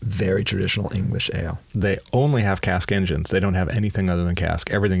on very traditional English ale. They only have cask engines. They don't have anything other than cask.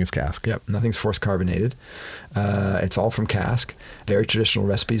 Everything is cask. Yep. Nothing's force carbonated. It's all from cask. Very traditional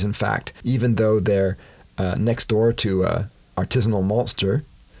recipes. In fact, even though they're next door to artisanal maltster.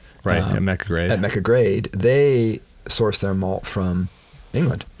 Right, at Mecca Grade. At Mecca Grade, they source their malt from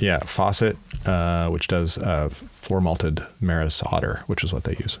England. Yeah, Fawcett, which does 4-malted Maris Otter, which is what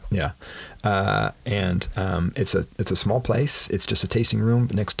they use. Yeah, and it's a small place. It's just a tasting room.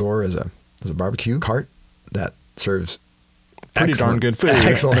 Next door is a barbecue cart that serves pretty darn good food.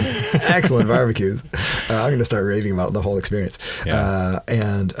 Excellent barbecues. I'm going to start raving about the whole experience. Yeah.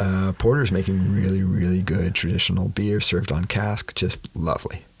 And Porter's making really, really good traditional beer served on cask. Just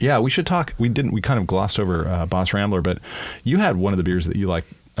lovely. Yeah, we should talk. We kind of glossed over Boss Rambler, but you had one of the beers that you like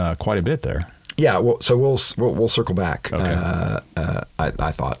quite a bit there. Yeah, well, so we'll circle back. Okay.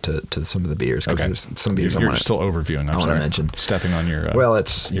 I thought to some of the beers because there's some beers You're still overviewing. I want sorry. to mention. Stepping on your Well,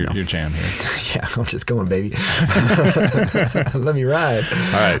 it's your jam here. Yeah, I'm just going, baby. Let me ride.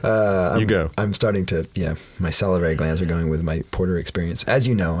 All right, you go. I'm starting to my salivary glands are going with my porter experience. As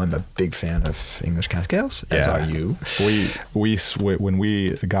you know, I'm a big fan of English cask ales. As are you. When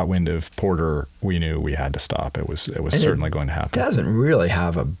we got wind of porter, we knew we had to stop. It was certainly going to happen. It doesn't really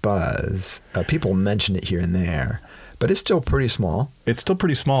have a buzz. People mention it here and there, but it's still pretty small. It's still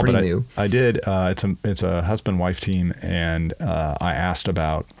pretty small, pretty but new. I did. It's a husband-wife team, and I asked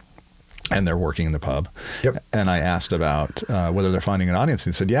about, and they're working in the pub. Yep. And I asked about whether they're finding an audience,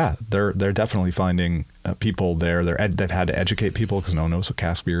 and they said, yeah, they're definitely finding people there. They've had to educate people because no one knows what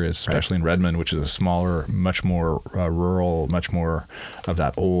cask beer is, especially in Redmond, which is a smaller, much more rural, much more of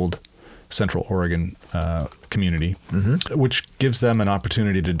that old Central Oregon community, which gives them an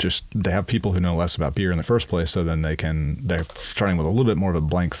opportunity to they have people who know less about beer in the first place, so then they're starting with a little bit more of a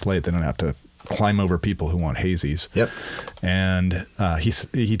blank slate. They don't have to climb over people who want hazies. Yep. And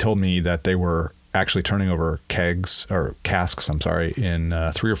he told me that they were actually turning over casks,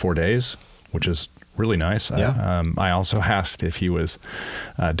 in 3 or 4 days, which is really nice. Yeah. I also asked if he was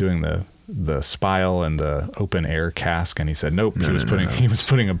doing the spile and the open air cask, and he said nope. He was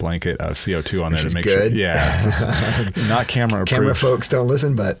putting a blanket of CO2 on there to make sure. Yeah, not camera approved. Camera folks don't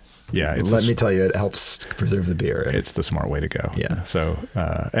listen, but yeah, let me tell you, it helps preserve the beer. It's the smart way to go. Yeah. So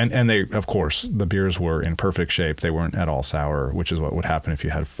and they, of course, the beers were in perfect shape. They weren't at all sour, which is what would happen if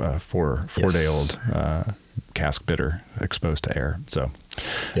you had a 4-day-old cask bitter exposed to air. So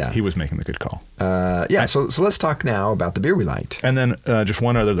yeah, he was making the good call. So let's talk now about the beer we liked. And then just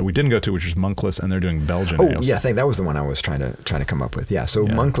one other that we didn't go to, which is Monkless, and they're doing Belgian ales. Yeah, I think that was the one I was trying to come up with. Yeah, so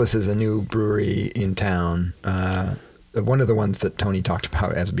Monkless is a new brewery in town. One of the ones that Tony talked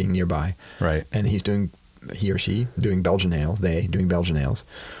about as being nearby. Right. And he or she doing Belgian ales. They doing Belgian ales.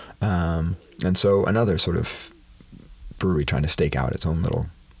 And so another sort of brewery trying to stake out its own little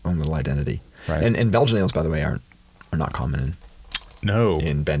identity. Right. And Belgian ales, by the way, are not common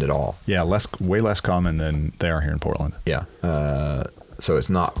in Bend at all. Yeah, way less common than they are here in Portland. Yeah. So it's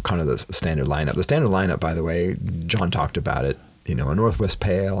not kind of the standard lineup. The standard lineup, by the way, John talked about it. A Northwest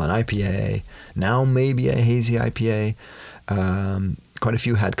Pale, an IPA, now maybe a hazy IPA. Quite a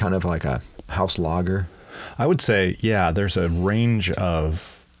few had kind of like a house lager. I would say, yeah, there's a range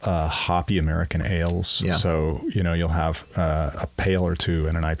of hoppy American ales. Yeah. So, you'll have a pale or two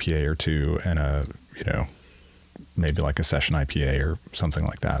and an IPA or two and a, maybe like a session IPA or something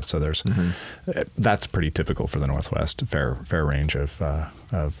like that. So there's that's pretty typical for the Northwest. Fair range of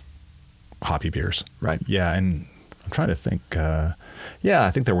hoppy beers. Right. Yeah, and I'm trying to think. I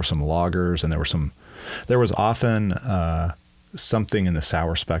think there were some lagers, and there was often something in the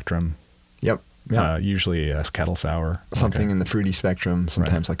sour spectrum. Yep. Yeah. Usually a kettle sour. Something in the fruity spectrum,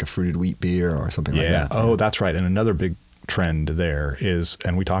 sometimes like a fruited wheat beer or something like that. Oh, that's right. And another big trend there is,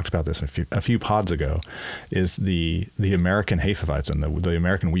 and we talked about this a few pods ago, is the American Hefeweizen and the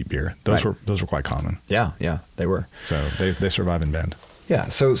American wheat beer. Those were quite common. Yeah, they were. So they survive in Bend. Yeah.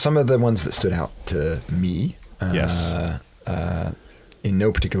 So some of the ones that stood out to me. Yes. In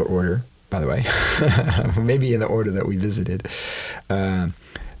no particular order, by the way, maybe in the order that we visited. 10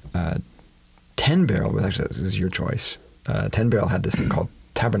 Barrel was actually, this is your choice. 10 Barrel had this thing called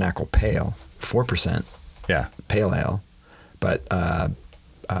Tabernacle Pale, 4%. Yeah. Pale ale, but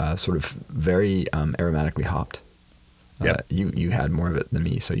sort of very aromatically hopped. Yep. You had more of it than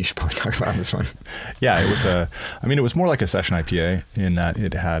me, so you should probably talk about this one. Yeah, it was it was more like a session IPA in that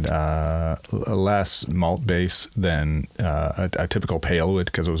it had a less malt base than a typical pale would,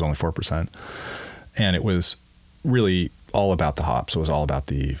 because it was only 4%, and it was really all about the hops. It was all about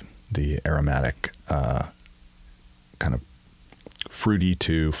the aromatic kind of fruity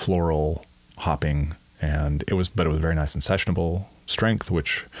to floral hopping, and it was very nice and sessionable strength,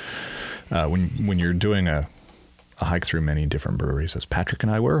 which when you're doing a hike through many different breweries, as Patrick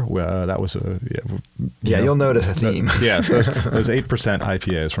and I were, that was you'll notice a theme. Yes, those 8%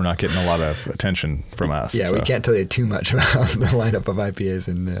 IPAs were not getting a lot of attention from us. Yeah, so. We can't tell you too much about the lineup of IPAs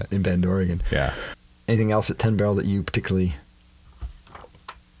in Bend, Oregon. Yeah. Anything else at 10 Barrel that you particularly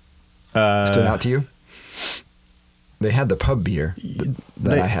stood out to you? They had the pub beer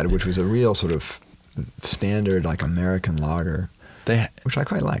that I had, which was a real sort of standard, like American lager. which I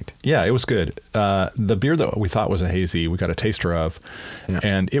quite liked. Yeah, it was good. The beer that we thought was a hazy, we got a taster of,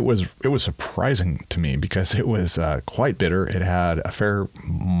 and it was surprising to me because it was quite bitter. It had a fair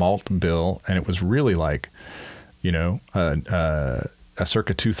malt bill, and it was really like, a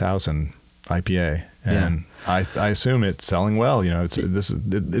circa 2000 IPA, and I assume it's selling well. It's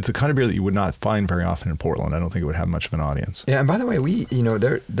a kind of beer that you would not find very often in Portland. I don't think it would have much of an audience. Yeah, and by the way,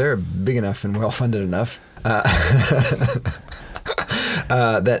 they're big enough and well funded enough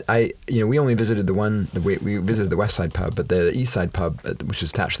that we only visited we visited the West Side pub, but the East Side pub, which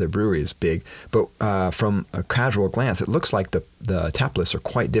is attached to their brewery, is big. But from a casual glance, it looks like the tap lists are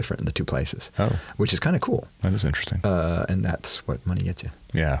quite different in the two places. Oh, which is kind of cool. That is interesting. And that's what money gets you.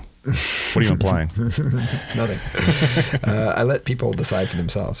 Yeah. What are you implying? Nothing. I let people decide for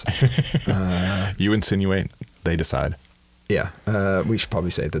themselves. You insinuate, they decide. Yeah. We should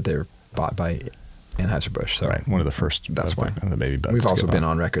probably say that they're bought by Anheuser-Busch. So right. One of the first. That's why. The baby butts. We've also been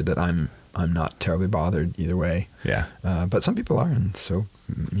on record that I'm not terribly bothered either way. Yeah. But some people are, and so,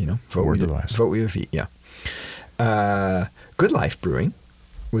 vote with your feet. Yeah. Good Life Brewing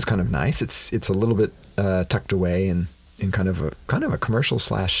was kind of nice. It's a little bit tucked away in kind of a commercial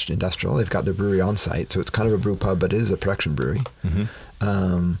 / industrial. They've got their brewery on site, so it's kind of a brew pub, but it is a production brewery.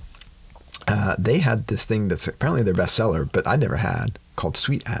 Mm-hmm. They had this thing that's apparently their best seller, but I'd never had, called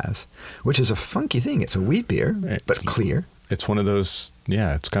Sweet As, which is a funky thing. It's a wheat beer, but clear. It's one of those,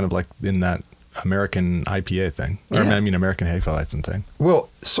 it's kind of like in that American IPA thing. Yeah. Or, American Hefeweizen thing. Well,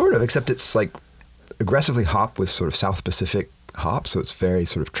 sort of, except it's like aggressively hopped with sort of South Pacific hop, so it's very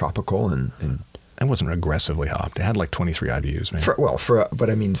sort of tropical and it wasn't aggressively hopped. It had like 23 IBUs, man.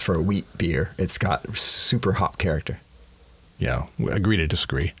 For a wheat beer, it's got super hop character. Yeah, agree to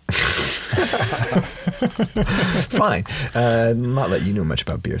disagree. Fine. Not that you know much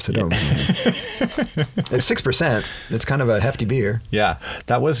about beer, so don't. It's 6%. It's kind of a hefty beer. Yeah,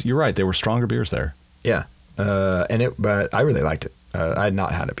 you're right. There were stronger beers there. Yeah. But I really liked it. I had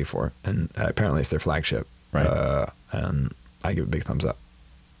not had it before, and apparently it's their flagship. Right. And I give it a big thumbs up.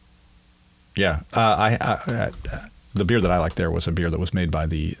 Yeah. The beer that I liked there was a beer that was made by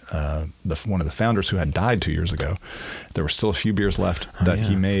one of the founders who had died 2 years ago. There were still a few beers left that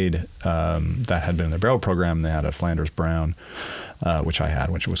he made that had been in the barrel program. They had a Flanders Brown, which I had,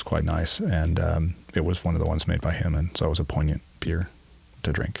 which was quite nice. And it was one of the ones made by him. And so it was a poignant beer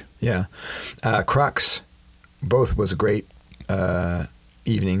to drink. Yeah. Crux, both was a great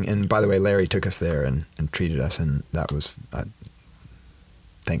evening. And by the way, Larry took us there and treated us. And that was...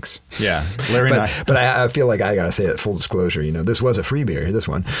 thanks. Yeah, Larry and I. But I feel like I got to say it, full disclosure, this was a free beer, this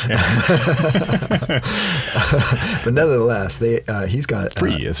one. Yeah. But nevertheless, he's got...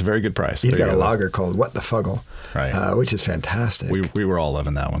 Free, it's a very good price. He's got a lager called What the Fuggle, right? Which is fantastic. We were all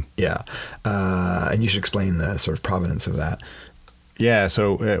loving that one. Yeah. And you should explain the sort of provenance of that. Yeah,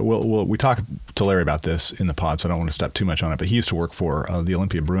 so we talked to Larry about this in the pod, so I don't want to step too much on it, but he used to work for the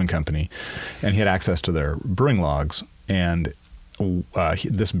Olympia Brewing Company, and he had access to their brewing logs, and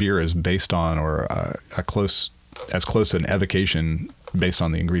this beer is based on, or as close to an evocation based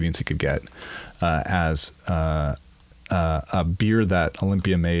on the ingredients he could get, as a beer that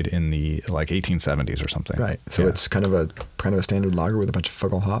Olympia made in the 1870s or something. Right. So it's kind of a standard lager with a bunch of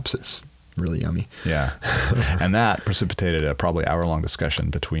Fuggle hops. It's really yummy. Yeah. And that precipitated a probably hour-long discussion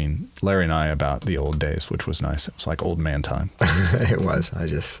between Larry and I about the old days, which was nice. It was like old man time. It was. I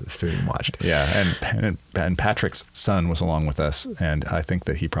just stood and watched. Yeah. And Patrick's son was along with us, and I think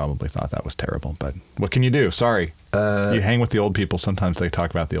that he probably thought that was terrible. But what can you do? Sorry. You hang with the old people. Sometimes they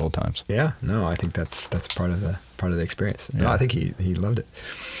talk about the old times. Yeah. No, I think that's part of the experience. Yeah. No, I think he loved it.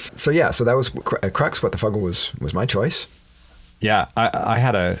 So that was Crux. What the Fuggle was my choice. Yeah,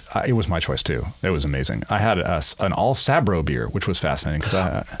 it was my choice too. It was amazing. I had an all Sabro beer, which was fascinating because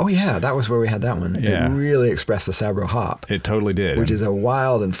that was where we had that one. Yeah. It really expressed the Sabro hop. It totally did. Which is a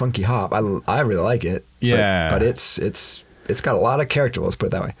wild and funky hop. I really like it. Yeah. But it's got a lot of character, let's put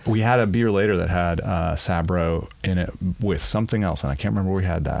it that way. We had a beer later that had Sabro in it with something else, and I can't remember where we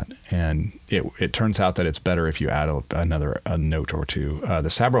had that. And it turns out that it's better if you add a note or two. The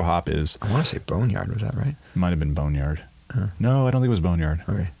Sabro hop is... I want to say Boneyard, was that right? Might have been Boneyard. No, I don't think it was Boneyard.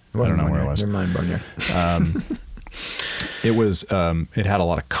 Okay. I don't know where it was. Never mind Boneyard. It was. It had a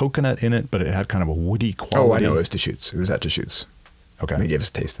lot of coconut in it, but it had kind of a woody quality. Oh, I know. It was Deschutes. It was at Deschutes. Okay. And he gave us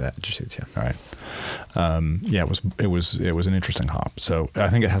a taste of that at Deschutes, yeah. All right. It was an interesting hop. So I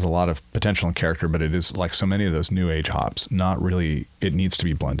think it has a lot of potential and character, but it is like so many of those new age hops, not really, it needs to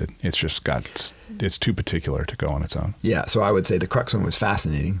be blended. It's just it's too particular to go on its own. Yeah. So I would say the Crux one was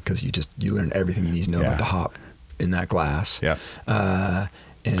fascinating because you learn everything you need to know about the hop in that glass. Yeah.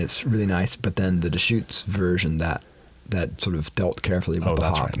 And it's really nice. But then the Deschutes version, that that sort of dealt carefully with Oh, the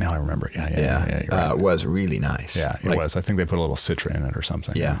that's hop. right. Now I remember it. Yeah, you're right. Was really nice. Yeah, it was. I think they put a little Citra in it or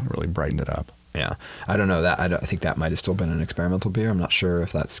something. Yeah. And really brightened it up. Yeah, I don't know that. I think that might have still been an experimental beer. I'm not sure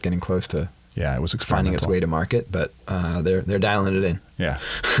if that's getting close to Yeah, it was finding its experimental. way to market, but they're dialing it in. Yeah.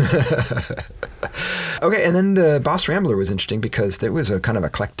 Okay, and then the Boss Rambler was interesting because there was a kind of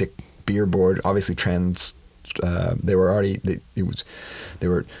eclectic beer board. Obviously, they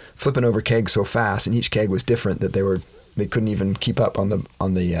were flipping over kegs so fast, and each keg was different that they couldn't even keep up on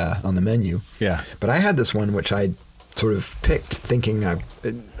the menu. Yeah. But I had this one which I sort of picked, thinking I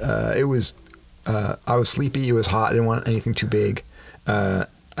was sleepy, it was hot, I didn't want anything too big.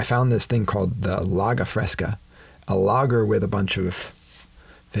 I found this thing called the Laga Fresca, a lager with a bunch of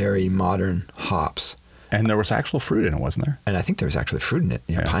very modern hops. And there was actual fruit in it, wasn't there? And I think there was actually fruit in it.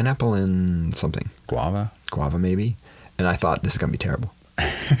 Yeah, Yeah. pineapple and something. Guava. Guava maybe. And I thought, this is going to be terrible.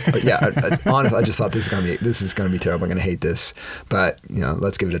 But yeah, honestly, I just thought this is going to be terrible. I'm going to hate this. But,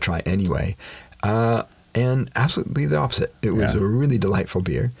 let's give it a try anyway. And absolutely the opposite. It was Yeah. a really delightful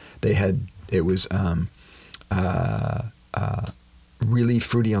beer. It was really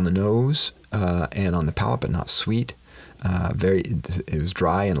fruity on the nose and on the palate, but not sweet. It was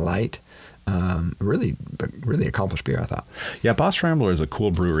dry and light. Really accomplished beer, I thought. Yeah, Boss Rambler is a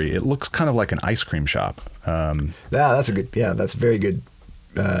cool brewery. It looks kind of like an ice cream shop. That's a very good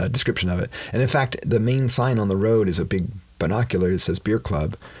description of it. And in fact, the main sign on the road is a big binocular that says Beer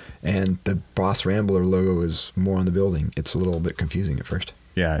Club, and the Boss Rambler logo is more on the building. It's a little bit confusing at first.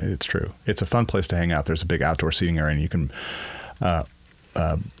 Yeah, it's true. It's a fun place to hang out. There's a big outdoor seating area, and you can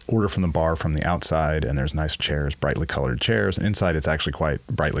order from the bar from the outside, and there's nice chairs, brightly colored chairs. And inside, it's actually quite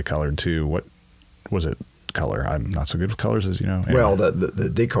brightly colored, too. What was it color? I'm not so good with colors, as you know. Anyway. Well, the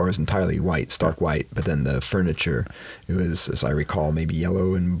decor is entirely white, stark white, but then the furniture, it was, as I recall, maybe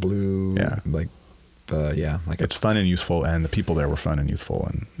yellow and blue. Yeah. It's It's fun and useful, and the people there were fun and youthful,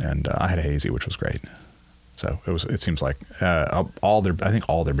 and I had a hazy, which was great. So it seems like I think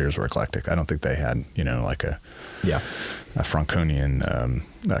all their beers were eclectic. I don't think they had, like a Franconian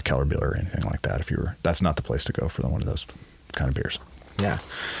Kellerbier or anything like that. That's not the place to go for one of those kind of beers. Yeah.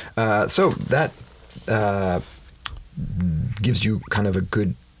 So that gives you kind of a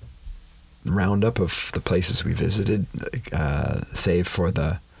good roundup of the places we visited, save for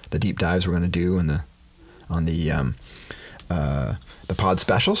the deep dives we're going to do on the pod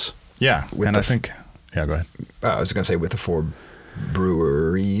specials. Yeah, and I think... Yeah, go ahead. I was going to say with the 4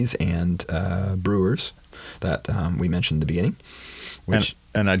 breweries and brewers that we mentioned at the beginning.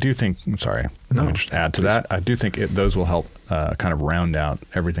 And I do think, I'm sorry, let me just add to that. I do think those will help kind of round out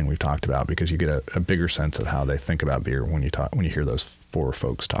everything we've talked about, because you get a bigger sense of how they think about beer when you hear those 4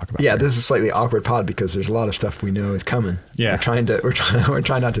 folks talk about beer. This is a slightly awkward pod because there's a lot of stuff we know is coming. Yeah. We're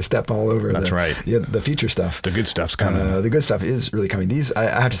trying not to step all over the future stuff. The good stuff's coming. The good stuff is really coming. These,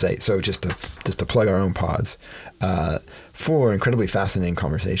 I have to say, so just to plug our own pods, 4 incredibly fascinating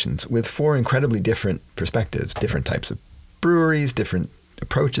conversations with 4 incredibly different perspectives, different types of breweries, different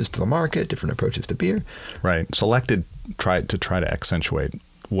approaches to the market, different approaches to beer. Right. Selected to try to accentuate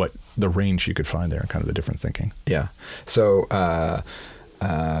what the range you could find there and kind of the different thinking. Yeah. So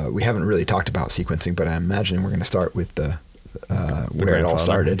we haven't really talked about sequencing, but I imagine we're going to start with the where it all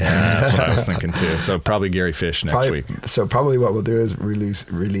started. Yeah, that's what I was thinking too. So probably Gary Fish next week. So probably what we'll do is release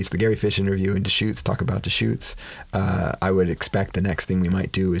the Gary Fish interview in Deschutes, talk about Deschutes. I would expect the next thing we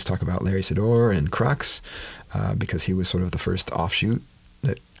might do is talk about Larry Sador and Crux, because he was sort of the first offshoot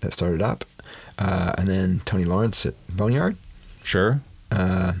that started up. And then Tony Lawrence at Boneyard. Sure.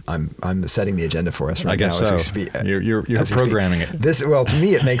 I'm setting the agenda for us right I guess now. so. You're programming it. To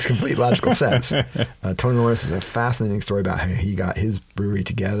me, it makes complete logical sense. Tony Lawrence is a fascinating story about how he got his brewery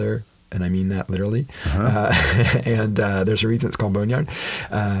together, and I mean that literally. And there's a reason it's called Boneyard.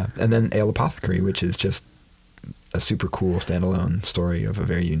 And then Ale Apothecary, which is just a super cool standalone story of a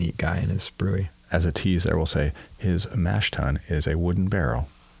very unique guy and his brewery. As a tease there, we'll say his mash tun is a wooden barrel.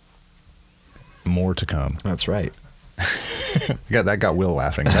 More to come. That's right. Yeah, that got Will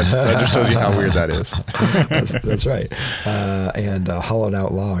laughing. That just shows you how weird that is. That's right. And Hollowed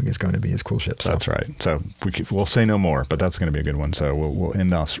Out Log is going to be his cool ship. So. That's right. So we'll say no more, but that's going to be a good one. So we'll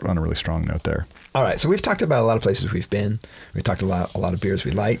end on a really strong note there. All right. So we've talked about a lot of places we've been. We've talked a lot of beers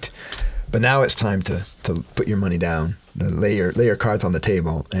we liked. But now it's time to put your money down, lay your cards on the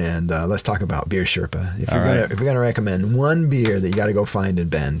table, and let's talk about Beer Sherpa. If you're gonna recommend one beer that you got to go find in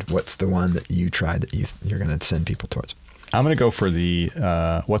Bend, what's the one that you tried that you're gonna send people towards? I'm gonna go for the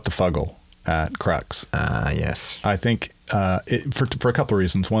What the Fuggle at Crux. Yes. I think for a couple of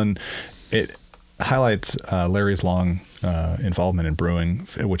reasons. One, it highlights Larry's long involvement in brewing,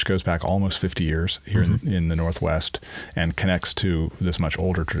 which goes back almost 50 years here in the Northwest and connects to this much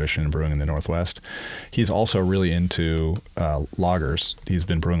older tradition in brewing in the Northwest. He's also really into lagers. He's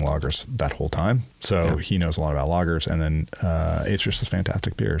been brewing lagers that whole time, so he knows a lot about lagers. And then it's just a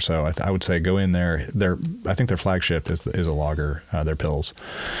fantastic beer. So I would say go in there. I think their flagship is a lager, their Pils.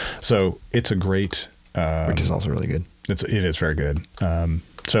 So it's a great... which is also really good. It is very good.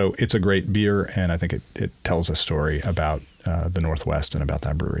 So it's a great beer, and I think it tells a story about the Northwest and about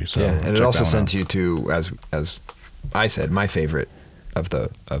that brewery. So and it also sends you to, as I said, my favorite of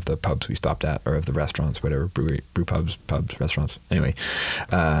the pubs we stopped at, or of the restaurants, whatever, brew pubs, restaurants. Anyway,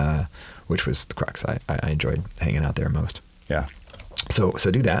 which was the Crux. I enjoyed hanging out there most. Yeah. So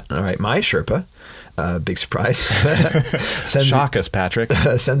do that. All right, my Sherpa, big surprise. Shock us, Patrick.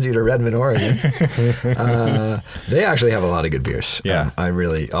 Sends you to Redmond, Oregon. They actually have a lot of good beers. Yeah,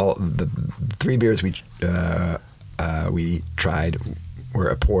 all the 3 beers we tried were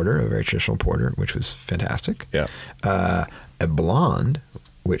a porter, a very traditional porter, which was fantastic. Yeah, a blonde,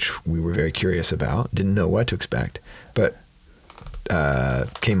 which we were very curious about, didn't know what to expect, but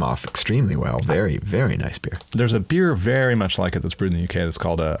came off extremely well. Very, very nice beer. There's a beer very much like it that's brewed in the UK that's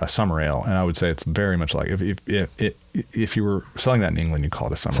called a summer ale, and I would say it's very much like if you were selling that in England, you'd call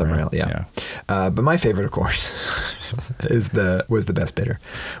it a summer ale. Yeah. But my favorite, of course, was the Best Bitter,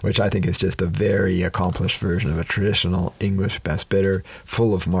 which I think is just a very accomplished version of a traditional English Best Bitter,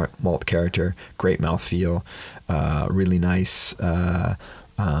 full of malt character, great mouthfeel, really nice.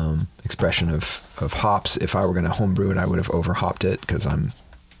 Expression of hops. If I were going to homebrew it, I would have over hopped it because I'm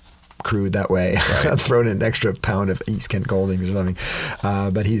crude that way. Right. I'd thrown in an extra pound of East Kent Goldings or something.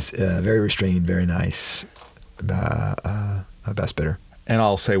 But he's very restrained, very nice. A Best Bitter. And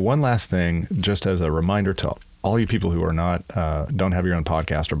I'll say one last thing, just as a reminder to all you people who are not don't have your own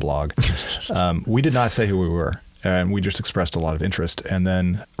podcast or blog. We did not say who we were. And we just expressed a lot of interest. And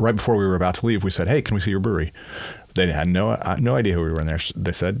then right before we were about to leave, we said, "Hey, can we see your brewery?" They had no idea who we were in there.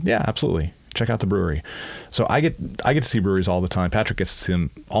 They said, "Yeah, absolutely. Check out the brewery." So I get to see breweries all the time. Patrick gets to see them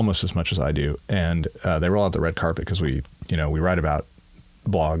almost as much as I do. And they roll out the red carpet because we write about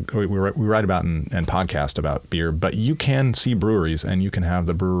we write about and podcast about beer. But you can see breweries, and you can have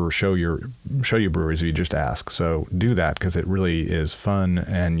the brewer show you breweries if you just ask. So do that because it really is fun,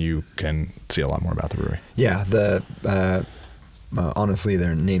 and you can see a lot more about the brewery. Yeah, honestly,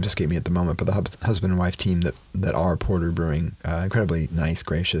 their names escape me at the moment, but the husband and wife team that are Porter Brewing, incredibly nice,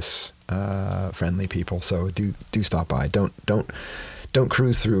 gracious, friendly people. So do stop by. Don't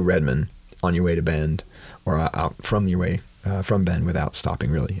cruise through Redmond on your way to Bend, or out from your way from Bend without stopping.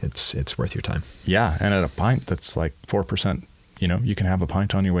 Really, it's worth your time. Yeah, and at a pint that's like 4%, you can have a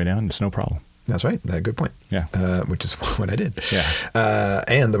pint on your way down. It's no problem. That's right. Good point. Yeah. Which is what I did. Yeah.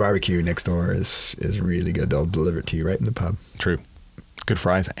 And the barbecue next door is really good. They'll deliver it to you right in the pub. True. Good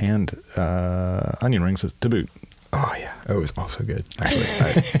fries and onion rings to boot. Oh yeah, it was also good.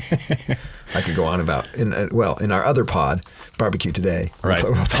 Actually, I could go on about in our other pod, Barbecue Today. Right.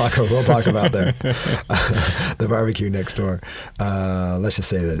 We'll talk about the barbecue next door. Let's just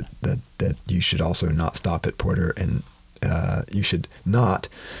say that you should also not stop at Porter, and you should not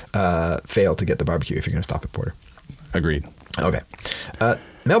fail to get the barbecue if you're going to stop at Porter. Agreed. Okay.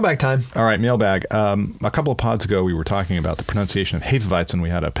 Mailbag time. All right, mailbag. A couple of pods ago, we were talking about the pronunciation of Hefeweizen. We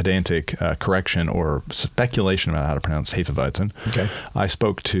had a pedantic correction or speculation about how to pronounce Hefeweizen. Okay. I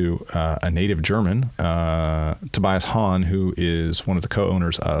spoke to a native German, Tobias Hahn, who is one of the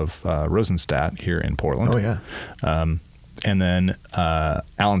co-owners of Rosenstadt here in Portland. Oh, yeah. And then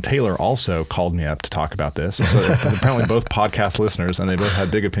Alan Taylor also called me up to talk about this. So apparently both podcast listeners, and they both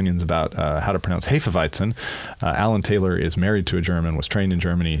had big opinions about how to pronounce Hefeweizen. Alan Taylor is married to a German, was trained in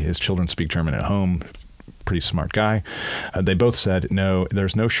Germany. His children speak German at home. Pretty smart guy. They both said, no,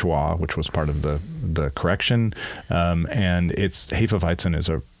 there's no schwa, which was part of the correction. And Hefeweizen is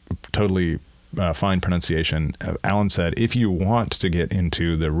a totally fine pronunciation. Alan said, if you want to get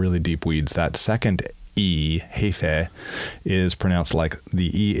into the really deep weeds, that second E, Hefe, is pronounced like the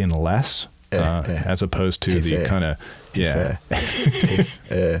E in less, as opposed to the kind of,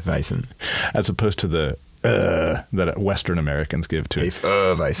 Weizen. As opposed to the that Western Americans give to it.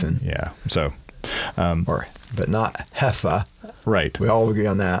 Weizen. Yeah. So, but not Hefe. Right. We all agree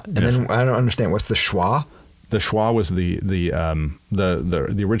on that. And Yes. then I don't understand, what's the schwa? The schwa was the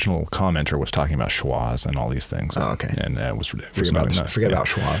original commenter was talking about schwas and all these things. Oh, okay. And it was Forget about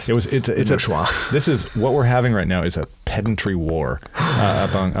schwas. It's no a schwa. This is what we're having right now is a pedantry war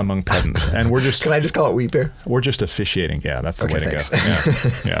among pedants, and we're just. Can I just call it wheat beer? We're just officiating. Yeah, that's the way to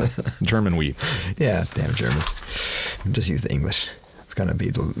thanks. go. Yeah. German wheat. Yeah, damn Germans. Just use the English. It's going to be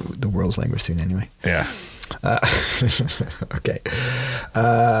the world's language soon anyway. Yeah. Okay.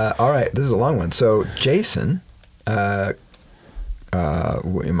 All right. This is a long one. So Jason, am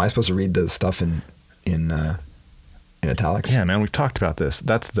I supposed to read the stuff in italics? Yeah, man, we've talked about this.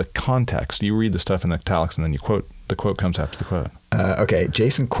 That's the context. You read the stuff in italics and then you quote. The quote comes after the quote. Okay.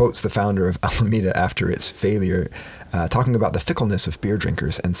 Jason quotes the founder of Alameda after its failure, talking about the fickleness of beer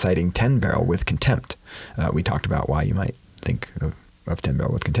drinkers and citing 10 Barrel with contempt. We talked about why you might think of 10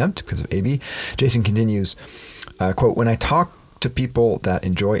 Barrel with contempt because of AB. Jason continues, quote, "When I talk to people that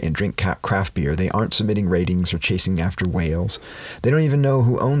enjoy and drink craft beer, they aren't submitting ratings or chasing after whales. They don't even know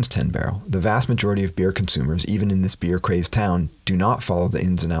who owns 10 Barrel. The vast majority of beer consumers, even in this beer-crazed town, do not follow the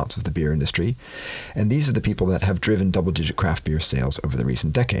ins and outs of the beer industry. And these are the people that have driven double-digit craft beer sales over the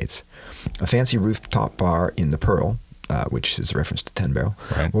recent decades. A fancy rooftop bar in the Pearl, which is a reference to 10 Barrel,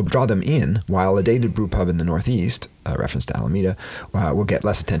 right, will draw them in, while a dated brew pub in the Northeast, a reference to Alameda, will get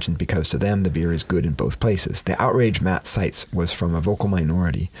less attention because to them the beer is good in both places. The outrage Matt cites was from a vocal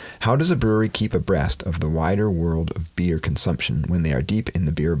minority. How does a brewery keep abreast of the wider world of beer consumption when they are deep in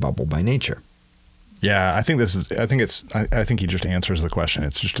the beer bubble by nature?" Yeah, I think he just answers the question.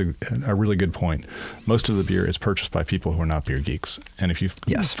 It's just a really good point. Most of the beer is purchased by people who are not beer geeks. And if you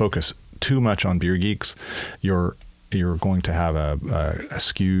focus too much on beer geeks, you're going to have a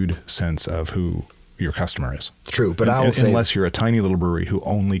skewed sense of who your customer is. True, but I will say, unless you're a tiny little brewery who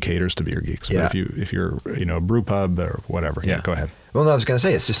only caters to beer geeks. Yeah. But if you're a brew pub or whatever, yeah, go ahead. Well, no, I was going to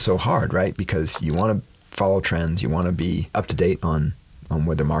say it's just so hard, right? Because you want to follow trends, you want to be up to date on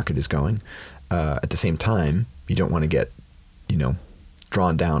where the market is going. At the same time, you don't want to get,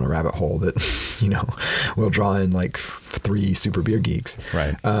 drawn down a rabbit hole that, will draw in like 3 super beer geeks.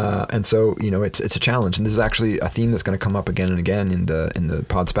 Right. And so, it's a challenge. And this is actually a theme that's going to come up again and again in the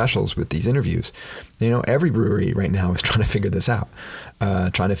pod specials with these interviews. Every brewery right now is trying to figure this out,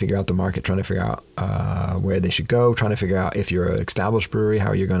 trying to figure out the market, trying to figure out where they should go, trying to figure out if you're an established brewery,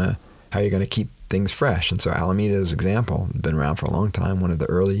 how you're going to keep things fresh. And so Alameda's example has been around for a long time, one of the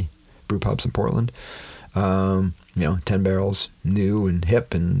early brew pubs in Portland. 10 Barrel's new and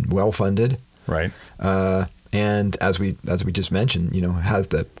hip and well funded, right? And as we just mentioned, has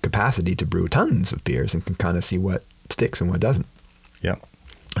the capacity to brew tons of beers and can kind of see what sticks and what doesn't. Yeah.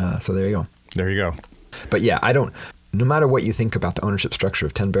 So there you go. There you go. But yeah, no matter what you think about the ownership structure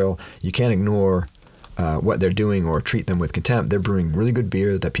of 10 Barrel, you can't ignore what they're doing or treat them with contempt. They're brewing really good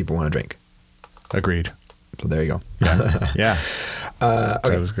beer that people want to drink. Agreed. So there you go. Yeah. Okay.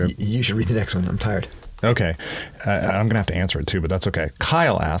 That was good. You should read the next one. I'm tired. Okay. I'm going to have to answer it too, but that's okay.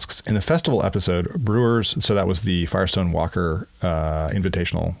 Kyle asks, in the festival episode, brewers, so that was the Firestone Walker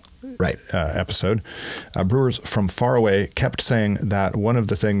Invitational episode, brewers from far away kept saying that one of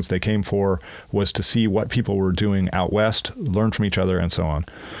the things they came for was to see what people were doing out west, learn from each other, and so on.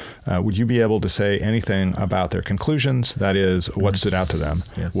 Would you be able to say anything about their conclusions? That is, what stood out to them?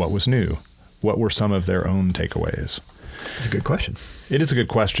 Yeah. What was new? What were some of their own takeaways? That's a good question. It is a good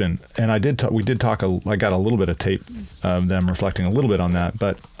question, and we did talk. I got a little bit of tape of them reflecting a little bit on that,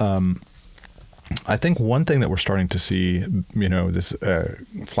 but I think one thing that we're starting to see, this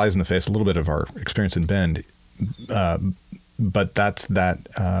flies in the face a little bit of our experience in Bend, but that's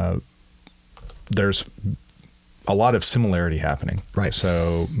that there's a lot of similarity happening. Right.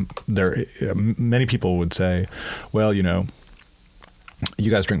 So many people would say, well,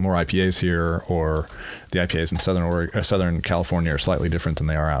 you guys drink more IPAs here, or the IPAs in Southern California are slightly different than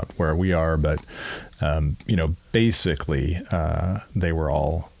they are out where we are. But, basically, they were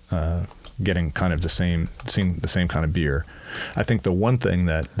all getting kind of the same kind of beer. I think the one thing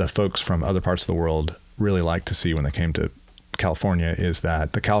that the folks from other parts of the world really liked to see when they came to California is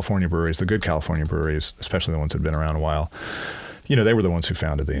that the California breweries, the good California breweries, especially the ones that have been around a while, they were the ones who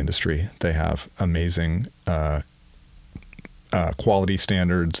founded the industry. They have amazing quality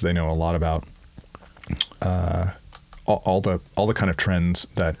standards. They know a lot about all the kind of trends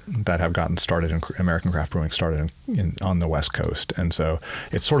that have gotten started in American craft brewing started on the West Coast. And so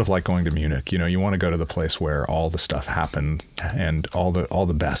it's sort of like going to Munich. You want to go to the place where all the stuff happened and all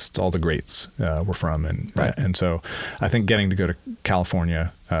the bests, all the greats were from. And right. And so I think getting to go to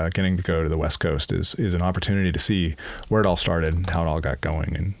California, getting to go to the West Coast is an opportunity to see where it all started and how it all got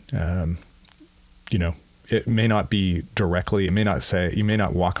going. And it may not be directly, you may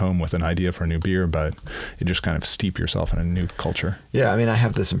not walk home with an idea for a new beer, but you just kind of steep yourself in a new culture. Yeah, I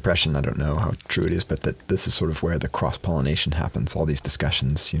have this impression, I don't know how true it is, but that this is sort of where the cross-pollination happens, all these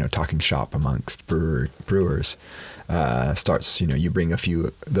discussions, talking shop amongst brewers. starts, you bring a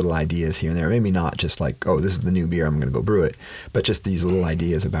few little ideas here and there. Maybe not just like, oh, this is the new beer, I'm going to go brew it, but just these little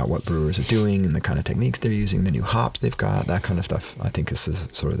ideas about what brewers are doing and the kind of techniques they're using, the new hops they've got, that kind of stuff. I think this is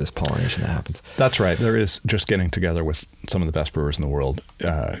sort of this pollination that happens. That's right. There is just getting together with some of the best brewers in the world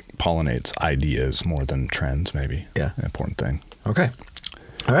pollinates ideas more than trends, maybe. Yeah. An important thing. Okay.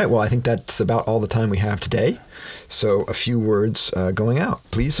 All right. Well, I think that's about all the time we have today. So a few words going out.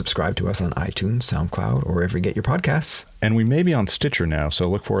 Please subscribe to us on iTunes, SoundCloud, or wherever you get your podcasts. And we may be on Stitcher now, so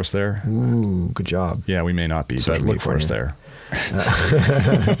look for us there. Ooh, good job. Yeah, we may not be, but look for us there.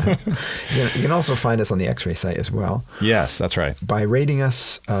 You can also find us on the X-Ray site as well. Yes, that's right. By rating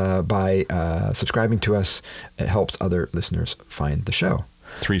us, by subscribing to us, it helps other listeners find the show.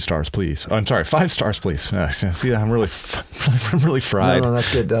 3 stars, please. Oh, I'm sorry, 5 stars, please. See, I'm really fried. No, that's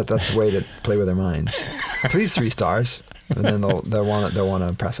good. That's a way to play with their minds. Please 3 stars, and then they'll want to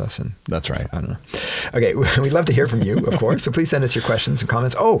impress us. And that's right. I don't know. Okay, we'd love to hear from you, of course. So please send us your questions and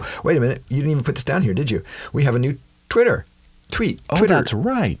comments. Oh, wait a minute, you didn't even put this down here, did you? We have a new Twitter. Tweet. Oh, Twitter. that's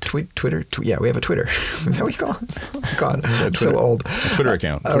right. Twitter. Yeah, we have a Twitter. Is that what you call it? Oh, God, I'm so old. A Twitter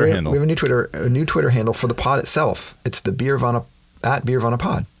account. Twitter handle. We have a new Twitter handle for the pod itself. It's the at Beervana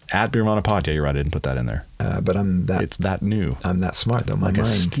Pod. At Beervana Pod. Yeah, you're right. I didn't put that in there. But it's that new. I'm that smart though. My like mind.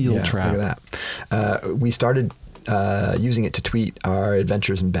 A steel trap. Look at that. We started using it to tweet our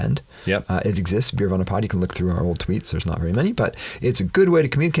adventures in Bend. Yep. It exists, Beervana Pod. You can look through our old tweets. There's not very many, but it's a good way to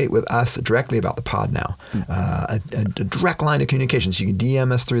communicate with us directly about the pod now. A direct line of communication. So you can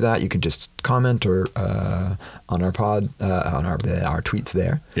DM us through that. You can just comment or on our pod, on our tweets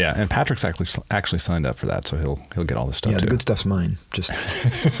there. Yeah, and Patrick's actually signed up for that, so he'll get all the stuff. Yeah, too. the good stuff's mine. Just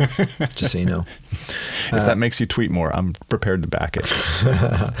so you know. If that makes you tweet more, I'm prepared to back it.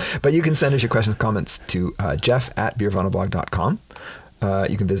 But you can send us your questions, comments to jeff@beervanablog.com.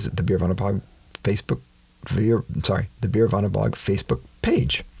 You can visit the Beervana Blog the Beervana Blog Facebook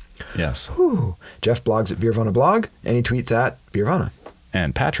page. Yes. Whew. Jeff blogs at Beervana Blog, and he tweets at Beervana.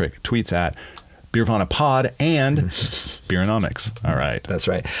 And Patrick tweets at Beervana Pod and Beeronomics. All right. That's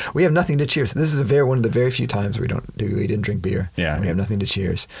right. We have nothing to cheers. This is one of the very few times we didn't drink beer. Yeah. We have nothing to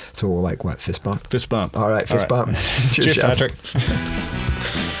cheers. So we'll fist bump? Fist bump. All right, fist bump. Cheers, Patrick.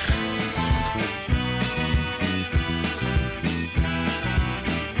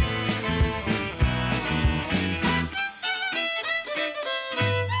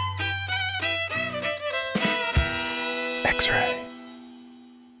 X-Ray.